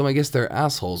 And so I guess they're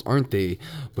assholes, aren't they?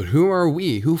 But who are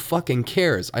we? Who fucking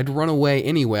cares? I'd run away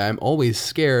anyway. I'm always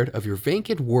scared of your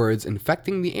vacant words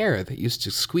infecting the air that used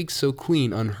to squeak so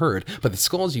clean unheard by the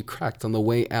skulls you cracked on the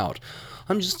way out.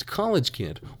 I'm just a college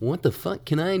kid. What the fuck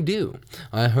can I do?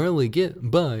 I hardly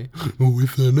get by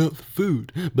with enough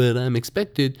food, but I'm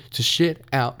expected to shit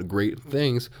out great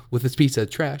things with this piece of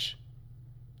trash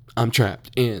I'm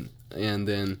trapped in. And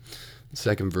then the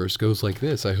second verse goes like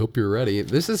this. I hope you're ready.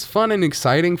 This is fun and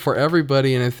exciting for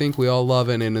everybody, and I think we all love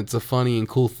it, and it's a funny and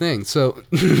cool thing. So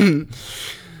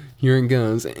here it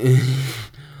goes.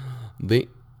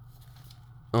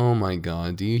 Oh my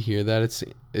god, do you hear that?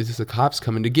 It's just the cops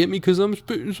coming to get me because I'm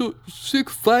spitting so sick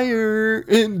fire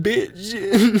and bitch.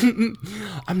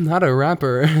 I'm not a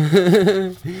rapper.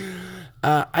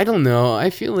 I don't know. I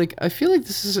feel like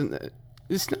this isn't.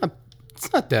 It's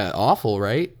not that awful,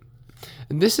 right?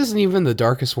 And this isn't even the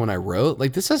darkest one I wrote.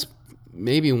 Like, this is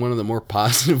maybe one of the more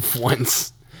positive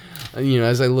ones.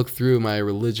 As I look through my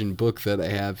religion book that I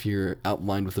have here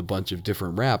outlined with a bunch of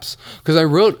different raps, because I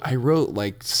wrote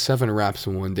like 7 raps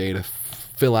in one day to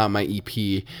fill out my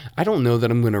EP. I don't know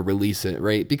that I'm going to release it,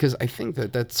 right? Because I think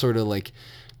that that's sort of like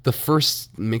the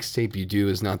first mixtape you do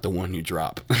is not the one you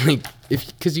drop. Like,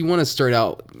 because you want to start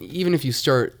out, even if you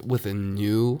start with a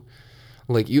new,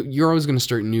 like you're always going to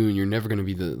start new and you're never going to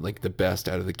be the best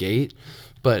out of the gate,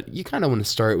 but you kind of want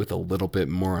to start with a little bit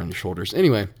more on your shoulders.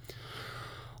 Anyway,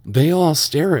 they all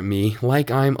stare at me like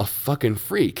I'm a fucking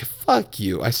freak. Fuck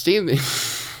you. I stay in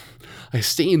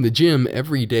the gym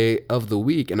every day of the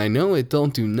week, and I know it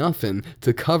don't do nothing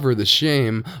to cover the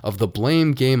shame of the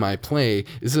blame game I play.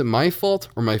 Is it my fault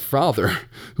or my father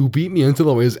who beat me until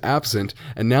I was absent,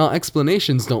 and now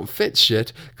explanations don't fit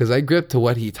shit because I grip to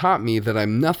what he taught me, that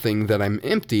I'm nothing, that I'm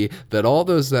empty, that all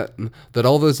those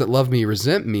that love me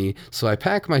resent me. So I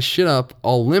pack my shit up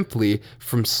all limply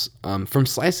from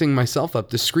slicing myself up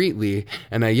discreetly,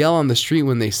 and I yell on the street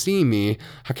when they see me.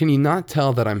 How can you not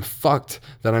tell that I'm fucked,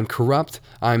 that I'm corrupt,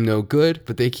 I'm no good?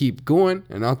 But they keep going,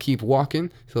 and I'll keep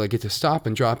walking till I get to stop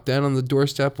and drop dead on the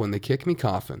doorstep when they kick me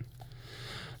coughing.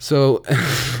 So,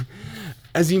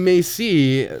 as you may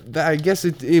see, I guess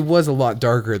it was a lot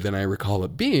darker than I recall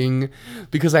it being,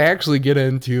 because I actually get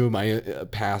into my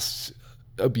past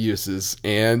abuses,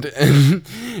 and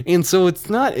so it's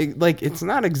not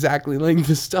exactly like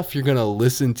the stuff you're gonna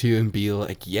listen to and be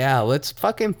like, yeah, let's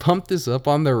fucking pump this up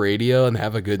on the radio and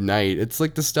have a good night. It's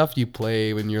like the stuff you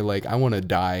play when you're like, I want to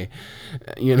die,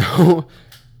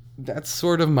 That's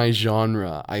sort of my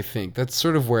genre. I think that's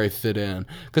sort of where I fit in,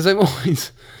 because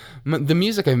the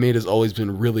music I made has always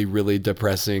been really, really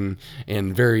depressing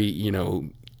and very,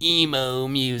 emo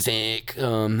music.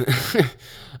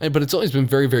 But it's always been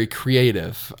very, very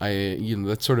creative.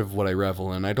 That's sort of what I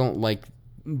revel in. I don't like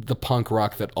the punk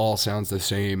rock that all sounds the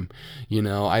same.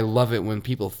 I love it when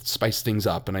people spice things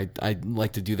up, and I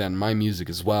like to do that in my music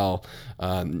as well.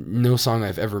 No song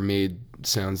I've ever made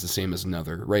sounds the same as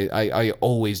another, right? I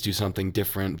always do something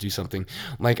different, do something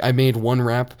like I made one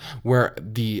rap where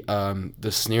the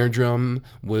snare drum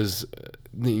was,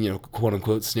 quote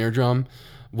unquote snare drum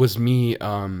was me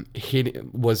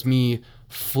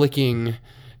flicking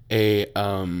a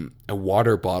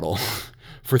water bottle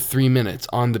for 3 minutes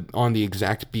on the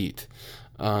exact beat,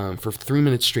 for 3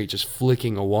 minutes straight, just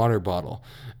flicking a water bottle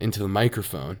into the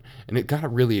microphone, and it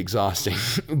got really exhausting.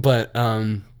 But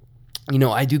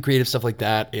I do creative stuff like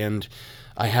that, and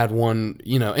I had one,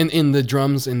 and in the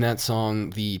drums in that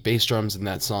song, the bass drums in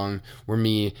that song were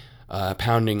me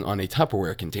pounding on a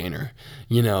Tupperware container,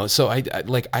 so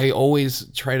I always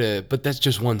try to, but that's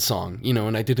just one song,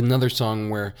 and I did another song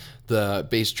where the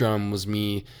bass drum was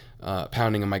me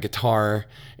pounding on my guitar,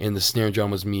 and the snare drum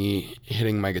was me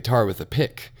hitting my guitar with a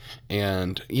pick.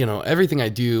 And everything I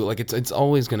do, like it's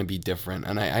always going to be different,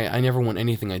 and I never want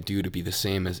anything I do to be the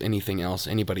same as anything else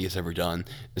anybody has ever done,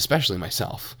 especially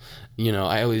myself.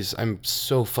 I'm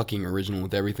so fucking original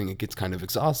with everything, it gets kind of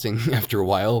exhausting after a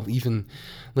while. Even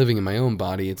living in my own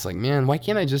body, it's like, man, why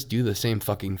can't I just do the same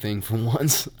fucking thing for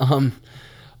once?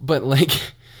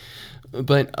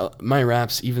 But my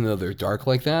raps, even though they're dark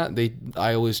like that,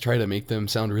 I always try to make them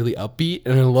sound really upbeat,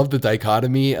 and I love the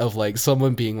dichotomy of like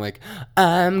someone being like,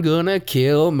 "I'm gonna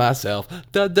kill myself,"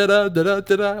 da da da da da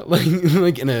da da,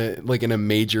 like in a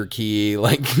major key,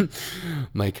 like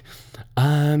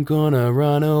 "I'm gonna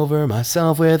run over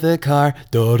myself with a car,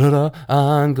 da da da.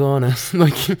 I'm gonna,"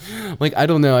 like I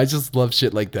don't know. I just love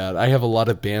shit like that. I have a lot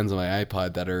of bands on my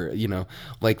iPod that are,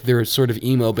 like they're sort of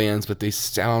emo bands, but they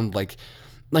sound like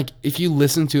if you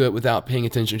listen to it without paying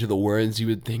attention to the words, you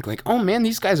would think like, oh man,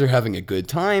 these guys are having a good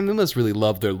time. They must really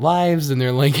love their lives, and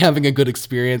they're like having a good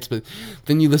experience. But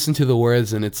then you listen to the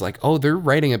words, and it's like, oh, they're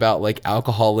writing about like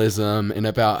alcoholism and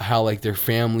about how like their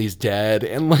family's dead,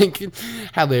 and like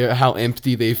how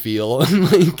empty they feel, and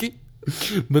like.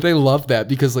 But I love that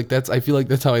because like I feel like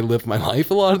that's how I live my life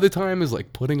a lot of the time, is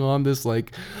like putting on this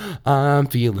like, I'm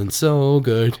feeling so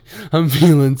good, I'm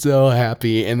feeling so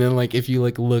happy, and then like if you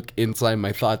like look inside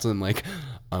my thoughts, I'm like,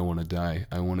 I want to die,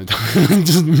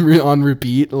 just on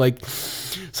repeat. Like,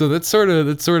 so that's sort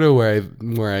of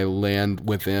where I land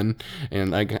within,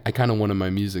 and I kind of wanted my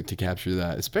music to capture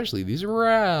that, especially these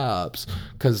raps,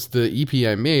 because the EP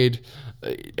I made,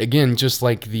 again, just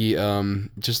like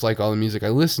all the music I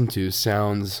listen to,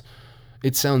 sounds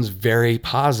very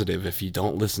positive if you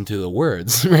don't listen to the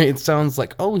words, right? It sounds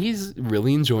like, oh, he's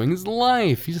really enjoying his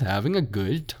life, he's having a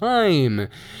good time.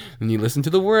 And you listen to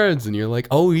the words, and you're like,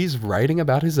 oh, he's writing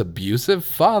about his abusive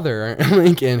father,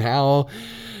 like, and how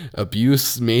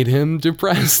abuse made him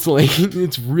depressed. Like,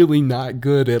 it's really not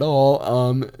good at all.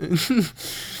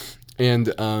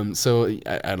 So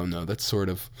I don't know. That's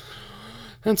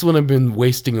what I've been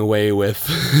wasting away with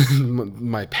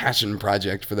my passion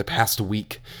project for the past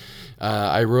week.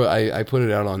 I put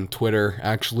it out on Twitter,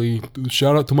 actually.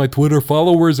 Shout out to my Twitter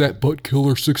followers at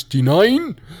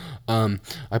ButtKiller69.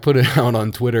 I put it out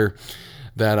on Twitter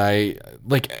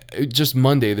that just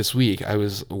Monday this week, I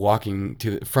was walking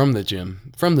from the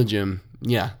gym.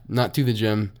 Yeah, not to the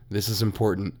gym. This is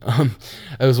important. I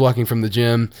was walking from the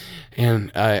gym,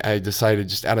 and I decided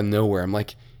just out of nowhere, I'm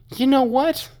like, you know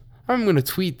what? I'm going to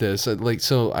tweet this. I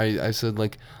said,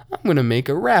 like, I'm going to make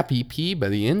a rap EP by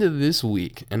the end of this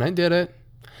week. And I did it.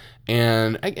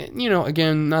 And,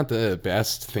 again, not the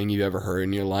best thing you've ever heard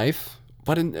in your life,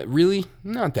 but really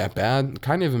not that bad.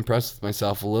 Kind of impressed with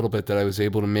myself a little bit that I was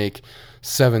able to make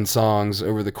 7 songs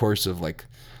over the course of, like,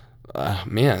 I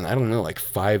don't know, like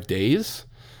 5 days.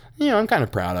 I'm kind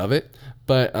of proud of it.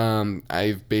 But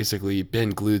I've basically been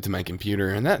glued to my computer,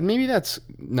 and that's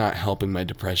not helping my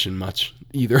depression much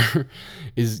either,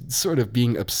 is sort of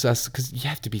being obsessed, because you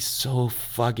have to be so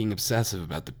fucking obsessive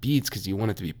about the beats because you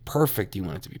want it to be perfect.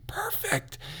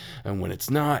 And when it's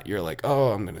not, you're like, oh,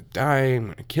 I'm going to die, I'm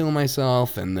going to kill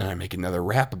myself, and then I make another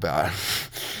rap about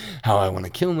how I want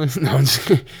to kill myself. No, I'm just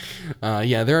kidding.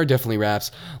 Yeah, there are definitely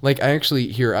raps. Like,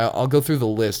 I'll go through the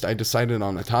list. I decided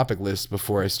on a topic list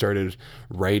before I started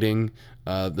writing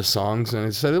the songs, and I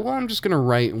decided, well, I'm just going to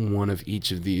write one of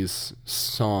each of these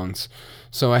songs.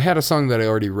 So I had a song that I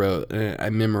already wrote, and I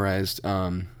memorized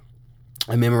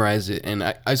it,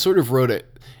 and I sort of wrote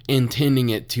it intending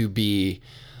it to be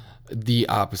the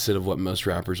opposite of what most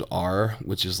rappers are,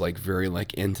 which is like very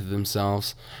like into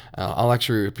themselves. I'll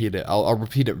actually repeat it. I'll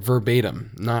repeat it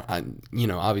verbatim. Not,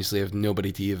 obviously I have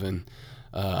nobody to even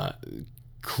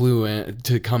clue in,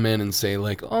 to come in and say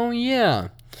like, oh yeah,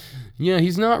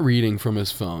 he's not reading from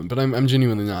his phone, but I'm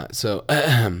genuinely not. So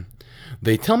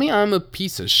they tell me I'm a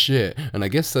piece of shit, and I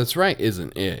guess that's right,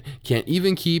 isn't it? Can't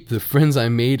even keep the friends I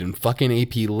made in fucking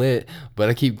AP Lit, but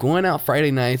I keep going out Friday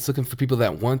nights looking for people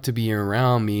that want to be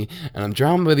around me, and I'm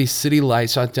drowned by these city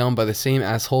lights shot down by the same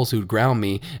assholes who'd ground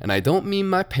me, and I don't mean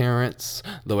my parents,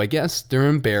 though I guess they're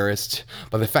embarrassed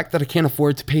by the fact that I can't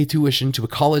afford to pay tuition to a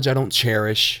college I don't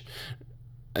cherish.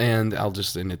 And I'll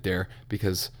just end it there,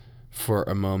 because for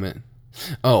a moment...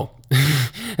 Oh,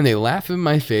 and they laugh in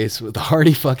my face with a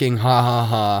hearty fucking ha ha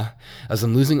ha as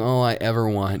I'm losing all I ever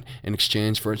want in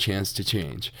exchange for a chance to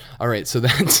change. All right, so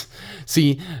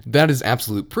that is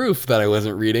absolute proof that I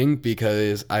wasn't reading,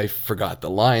 because I forgot the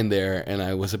line there and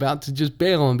I was about to just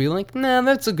bail and be like, nah,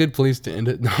 that's a good place to end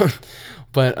it.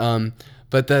 But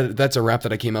that's a rap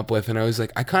that I came up with, and I was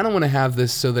like, I kind of want to have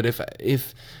this so that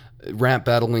if rap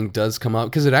battling does come up,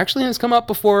 because it actually has come up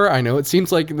before. I know it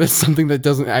seems like that's something that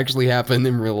doesn't actually happen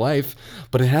in real life,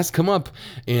 but it has come up.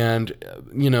 And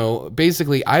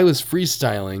basically I was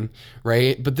freestyling,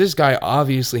 right? But this guy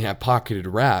obviously had pocketed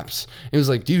raps. It was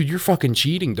like, dude, you're fucking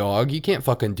cheating, dog. You can't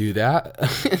fucking do that.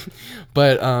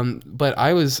 but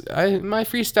my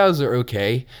freestyles are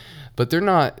okay, but they're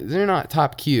not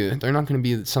top Q. They're not going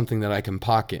to be something that I can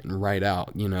pocket and write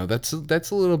out. That's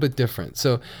a little bit different.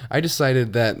 So I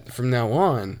decided that from now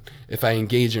on, if I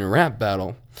engage in a rap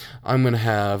battle, I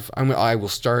will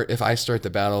start. If I start the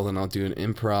battle, then I'll do an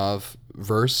improv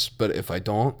verse. But if I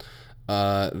don't,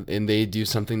 and they do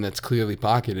something that's clearly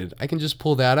pocketed, I can just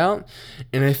pull that out,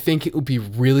 and I think it would be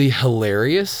really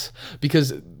hilarious,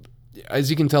 because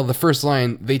as you can tell, the first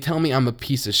line, they tell me I'm a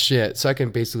piece of shit. So I can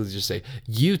basically just say,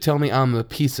 you tell me I'm a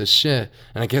piece of shit.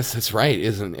 And I guess that's right,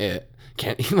 isn't it?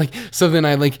 So then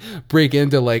I break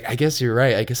into I guess you're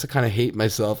right. I guess I kind of hate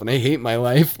myself and I hate my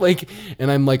life.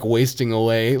 And I'm wasting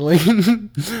away.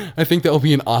 I think that will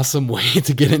be an awesome way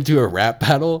to get into a rap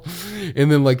battle.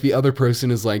 And then the other person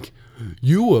is like,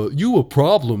 you a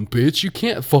problem, bitch. You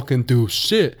can't fucking do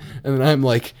shit. And then I'm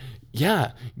like,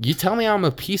 yeah, you tell me I'm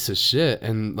a piece of shit,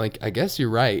 and I guess you're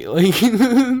right.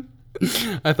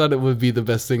 I thought it would be the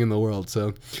best thing in the world.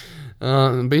 So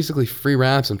basically free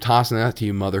raps, I'm tossing that to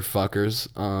you motherfuckers.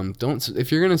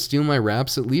 If you're gonna steal my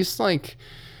raps, at least say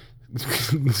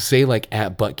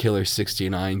at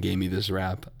ButtKiller69 gave me this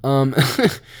rap. Or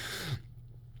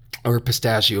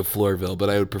Pistachio Floorville, but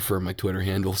I would prefer my Twitter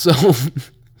handle.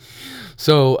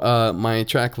 So my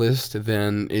track list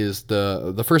then is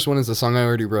the first one is the song I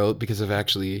already wrote, because I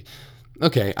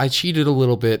cheated a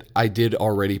little bit. I did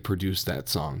already produce that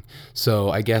song. So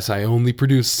I guess I only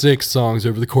produced 6 songs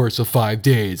over the course of 5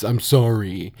 days. I'm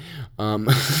sorry.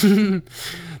 The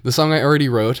song I already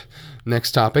wrote.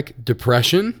 Next topic,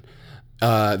 depression.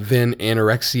 Then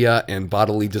anorexia and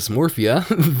bodily dysmorphia,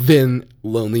 then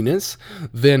loneliness,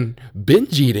 then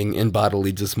binge eating and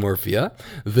bodily dysmorphia,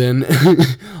 then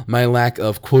my lack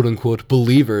of quote-unquote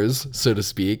believers, so to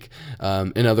speak.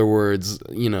 In other words,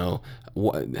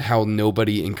 how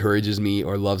nobody encourages me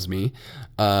or loves me.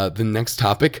 The next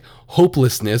topic,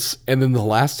 hopelessness, and then the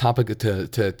last topic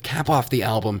to cap off the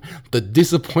album, the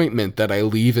disappointment that I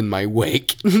leave in my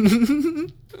wake.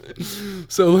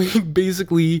 So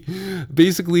basically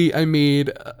I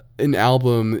made an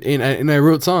album and I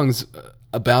wrote songs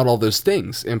about all those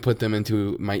things and put them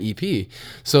into my EP.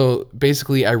 So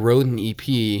basically I wrote an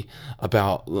EP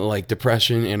about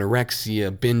depression,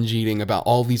 anorexia, binge eating, about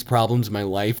all these problems in my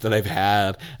life that I've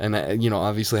had. And I,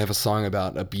 obviously I have a song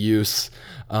about abuse.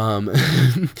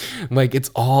 It's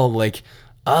all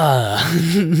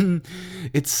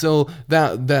it's so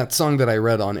that song that I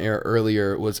read on air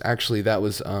earlier was actually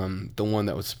the one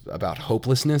that was about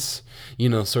hopelessness,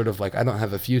 sort of I don't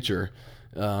have a future,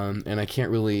 and I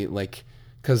can't really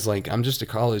because I'm just a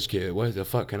college kid, what the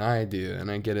fuck can I do?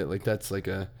 And I get it, that's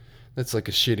a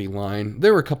shitty line.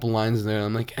 There were a couple lines in there and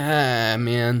I'm like,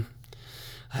 man,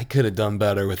 I could have done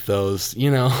better with those,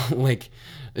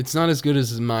 it's not as good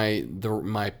as my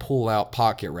pull out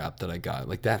pocket rap that I got.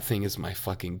 That thing is my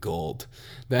fucking gold.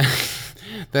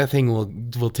 That thing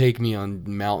will take me on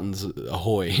mountains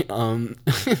ahoy.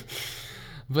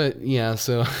 But yeah,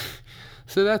 so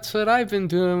that's what I've been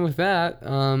doing with that.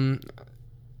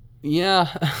 Yeah.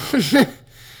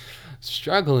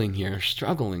 Struggling here,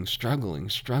 struggling.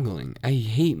 I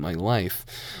hate my life.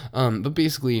 But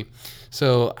basically,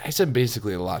 so I said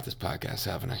basically a lot this podcast,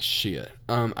 haven't I? Shit.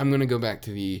 I'm going to go back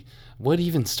to what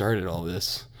even started all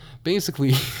this.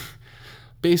 Basically,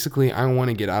 basically, I want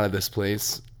to get out of this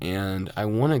place and I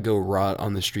want to go rot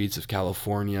on the streets of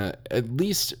California. At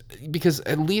least, because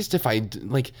at least if I,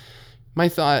 like, my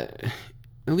thought,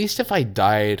 at least if I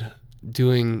died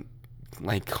doing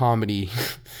like comedy,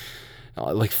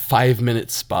 like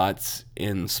 5-minute spots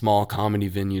in small comedy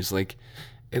venues, like,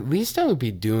 at least I would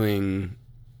be doing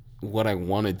what I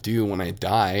want to do when I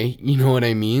die. You know what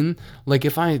I mean? Like,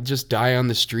 if I just die on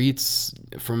the streets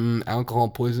from alcohol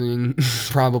poisoning,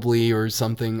 probably, or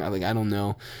something, like, I don't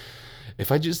know.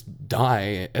 If I just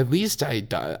die, at least I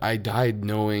died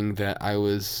knowing that I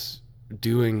was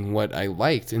doing what I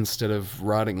liked instead of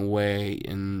rotting away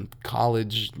in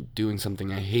college doing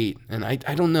something I hate. And I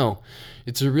don't know.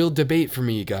 It's a real debate for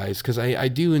me, guys, because I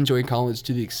do enjoy college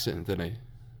to the extent that I...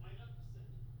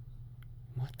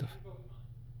 What the...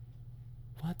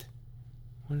 What?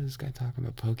 What is this guy talking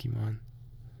about Pokemon?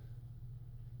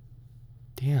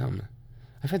 Damn.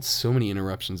 I've had so many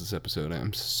interruptions this episode.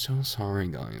 I'm so sorry,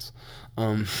 guys.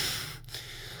 But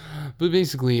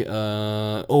basically,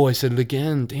 I said it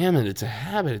again. Damn it, it's a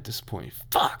habit at this point.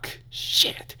 Fuck.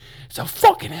 Shit. It's a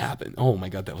fucking habit. Oh my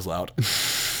god, that was loud.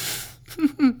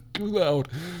 Too loud.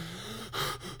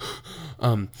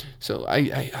 So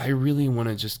I really want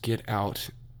to just get out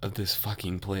of this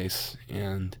fucking place,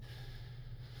 and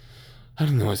I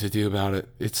don't know what to do about it.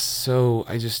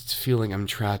 I just feel like I'm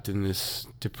trapped in this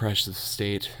depressive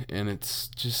state, and it's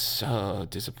just so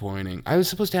disappointing. I was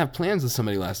supposed to have plans with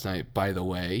somebody last night, by the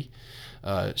way.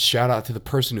 Shout out to the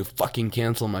person who fucking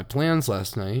canceled my plans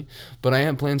last night. But I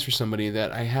had plans for somebody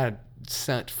that I had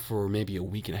set for maybe a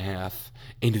week and a half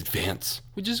in advance,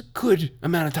 which is a good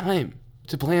amount of time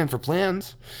to plan for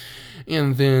plans.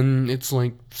 And then it's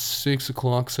like 6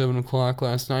 o'clock, 7 o'clock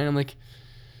last night. I'm like,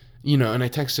 and I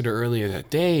texted her earlier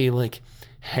that day, like,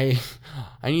 hey,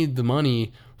 I need the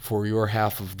money for your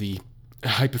half of the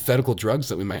hypothetical drugs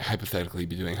that we might hypothetically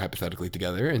be doing hypothetically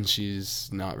together. And she's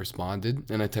not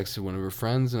responded. And I texted one of her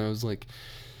friends and I was like,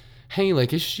 hey, like,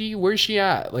 where's she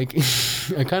at? Like,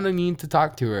 I kind of need to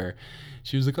talk to her.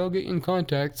 She was like, I'll get you in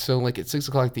contact. So, like, at 6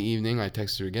 o'clock the evening, I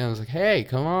texted her again. I was like, hey,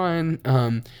 come on.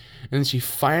 And then she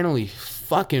finally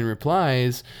fucking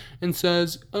replies and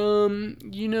says,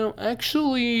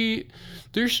 actually,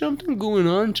 there's something going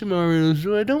on tomorrow,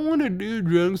 so I don't want to do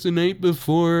drugs the night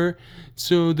before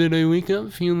so that I wake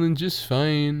up feeling just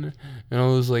fine. And I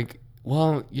was like,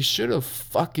 well, you should have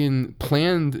fucking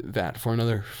planned that for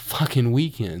another fucking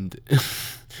weekend.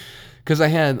 Because I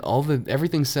had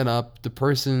everything set up. The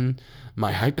person,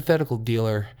 my hypothetical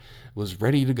dealer, was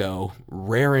ready to go,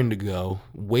 raring to go,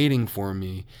 waiting for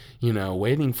me,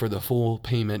 waiting for the full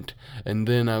payment. And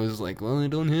then I was like, well, I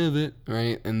don't have it,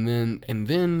 right? And then,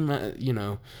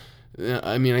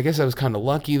 I mean, I guess I was kind of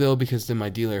lucky though, because then my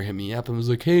dealer hit me up and was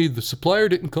like, hey, the supplier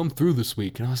didn't come through this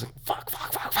week. And I was like, fuck.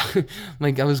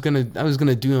 Like, I was gonna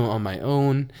do it on my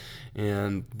own.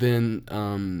 And then,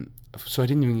 so I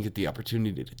didn't even get the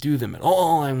opportunity to do them at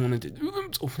all. I wanted to do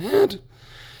them so bad.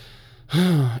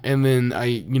 And then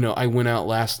I went out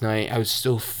last night. I was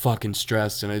so fucking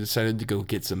stressed, and I decided to go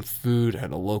get some food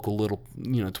at a local little,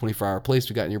 24-hour place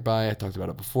we got nearby. I talked about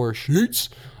it before. Sheets.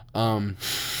 But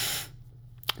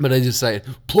I decided,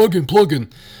 plug in.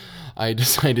 I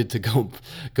decided to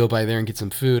go by there and get some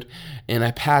food, and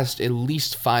I passed at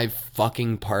least 5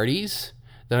 fucking parties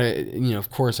that of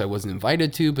course I wasn't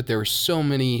invited to, but there were so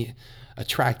many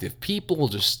attractive people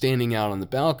just standing out on the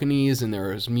balconies, and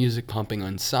there was music pumping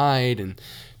on side, and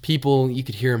people, you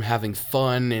could hear them having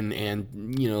fun and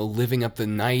living up the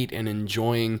night and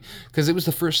enjoying, because it was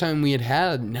the first time we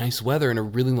had nice weather in a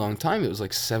really long time. It was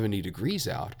like 70 degrees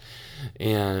out,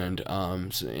 and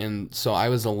so I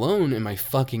was alone in my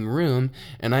fucking room,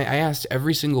 and I asked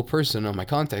every single person on my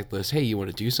contact list, hey, you want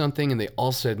to do something? And they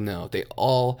all said no.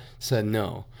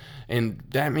 And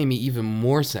that made me even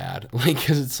more sad, like,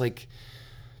 because it's like,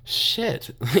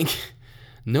 shit, like,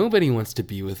 nobody wants to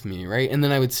be with me, right? And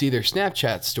then I would see their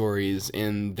Snapchat stories,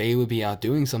 and they would be out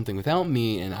doing something without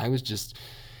me, and I was just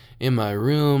in my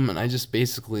room, and I just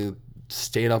basically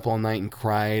stayed up all night and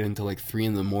cried until like 3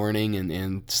 a.m.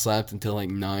 and slept until like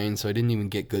 9, so I didn't even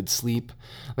get good sleep.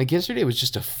 Like, yesterday was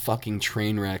just a fucking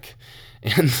train wreck,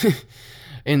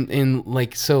 and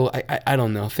like, so I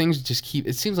don't know, things just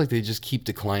it seems like they just keep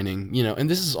declining, and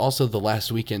this is also the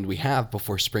last weekend we have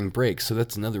before spring break, so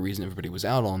that's another reason everybody was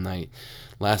out all night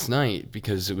last night,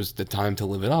 because it was the time to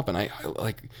live it up, and I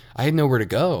had nowhere to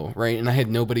go, right? And I had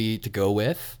nobody to go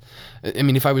with. I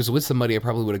mean, if I was with somebody, I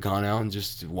probably would have gone out and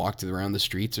just walked around the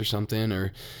streets or something,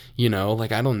 or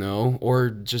like, I don't know, or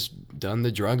just done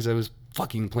the drugs I was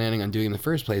fucking planning on doing in the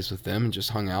first place with them and just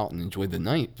hung out and enjoyed the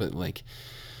night. But like,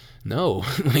 no,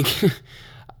 like,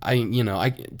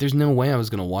 there's no way I was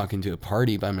going to walk into a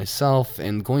party by myself,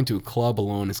 and going to a club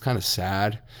alone is kind of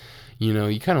sad.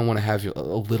 You kind of want to have a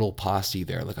little posse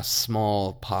there, like a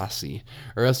small posse,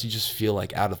 or else you just feel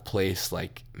like out of place.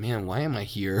 Like, man, why am I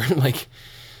here? Like,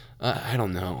 I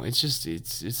don't know. It's just,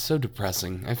 it's so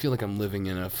depressing. I feel like I'm living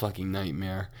in a fucking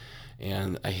nightmare,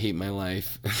 and I hate my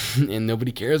life, and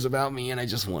nobody cares about me, and I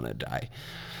just want to die.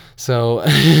 So,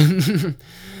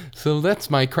 so that's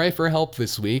my cry for help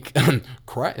this week.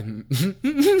 Cry,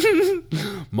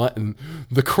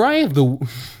 the cry of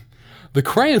the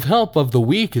cry of help of the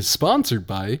week is sponsored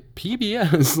by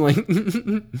PBS. Like,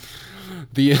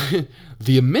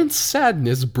 the immense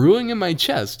sadness brewing in my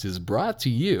chest is brought to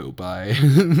you by,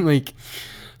 like,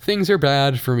 things are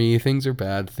bad for me. Things are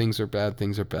bad. Things are bad.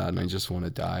 Things are bad. And I just want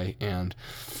to die. And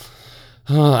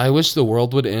I wish the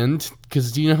world would end,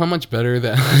 because do you know how much better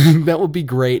that that would be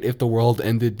great if the world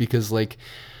ended? Because, like,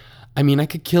 I mean, I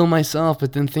could kill myself,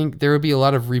 but then think there would be a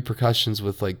lot of repercussions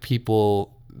with, like,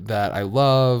 people that I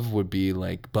love would be,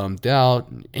 like, bummed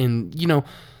out. And,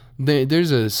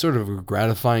 there's a sort of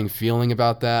gratifying feeling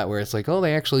about that, where it's like, oh,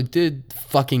 they actually did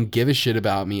fucking give a shit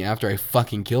about me after I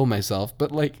fucking killed myself.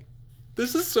 But, like,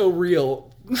 this is so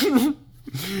real.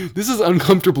 This is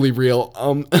uncomfortably real.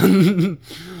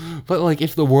 But, like,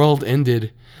 if the world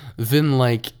ended, then,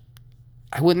 like,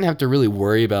 I wouldn't have to really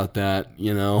worry about that,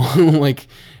 Like,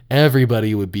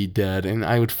 everybody would be dead, and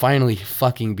I would finally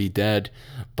fucking be dead.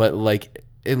 But, like,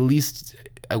 at least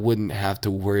I wouldn't have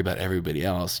to worry about everybody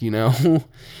else,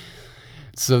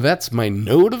 So that's my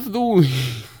note of the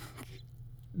week.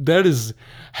 That is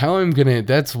how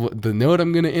that's what the note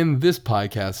I'm gonna end this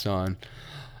podcast on.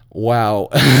 Wow.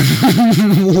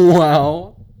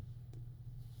 Wow.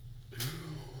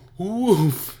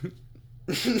 Woof.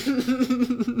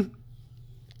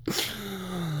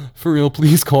 For real,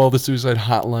 please call the suicide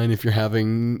hotline if you're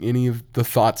having any of the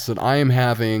thoughts that I am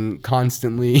having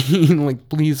constantly. Like,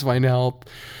 please find help.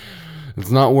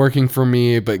 It's not working for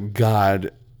me, but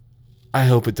God, I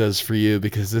hope it does for you,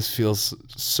 because this feels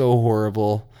so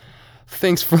horrible.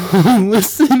 Thanks for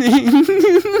listening.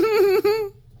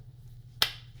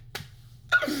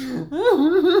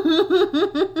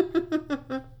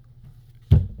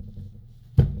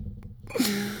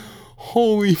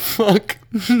 Holy fuck.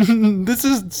 This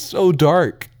is so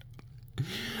dark.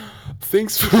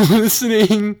 Thanks for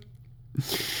listening.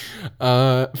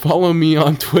 Follow me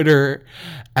on Twitter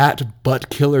at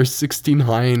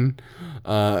ButtKiller69.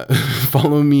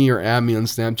 Follow me or add me on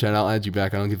Snapchat. I'll add you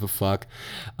back. I don't give a fuck.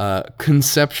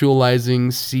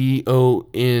 Conceptualizing,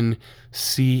 Conceptualizing,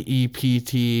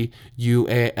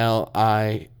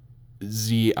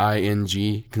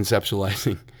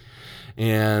 conceptualizing.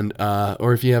 And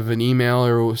or if you have an email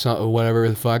or whatever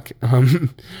the fuck,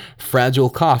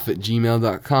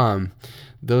 fragilecough@gmail.com.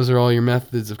 Those are all your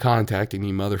methods of contacting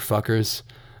me, motherfuckers.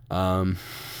 Oh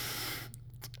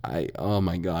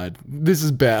my God, this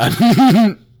is bad.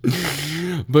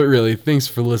 But really, thanks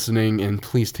for listening, and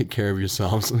please take care of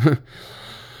yourselves.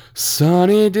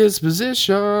 Sunny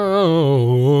disposition.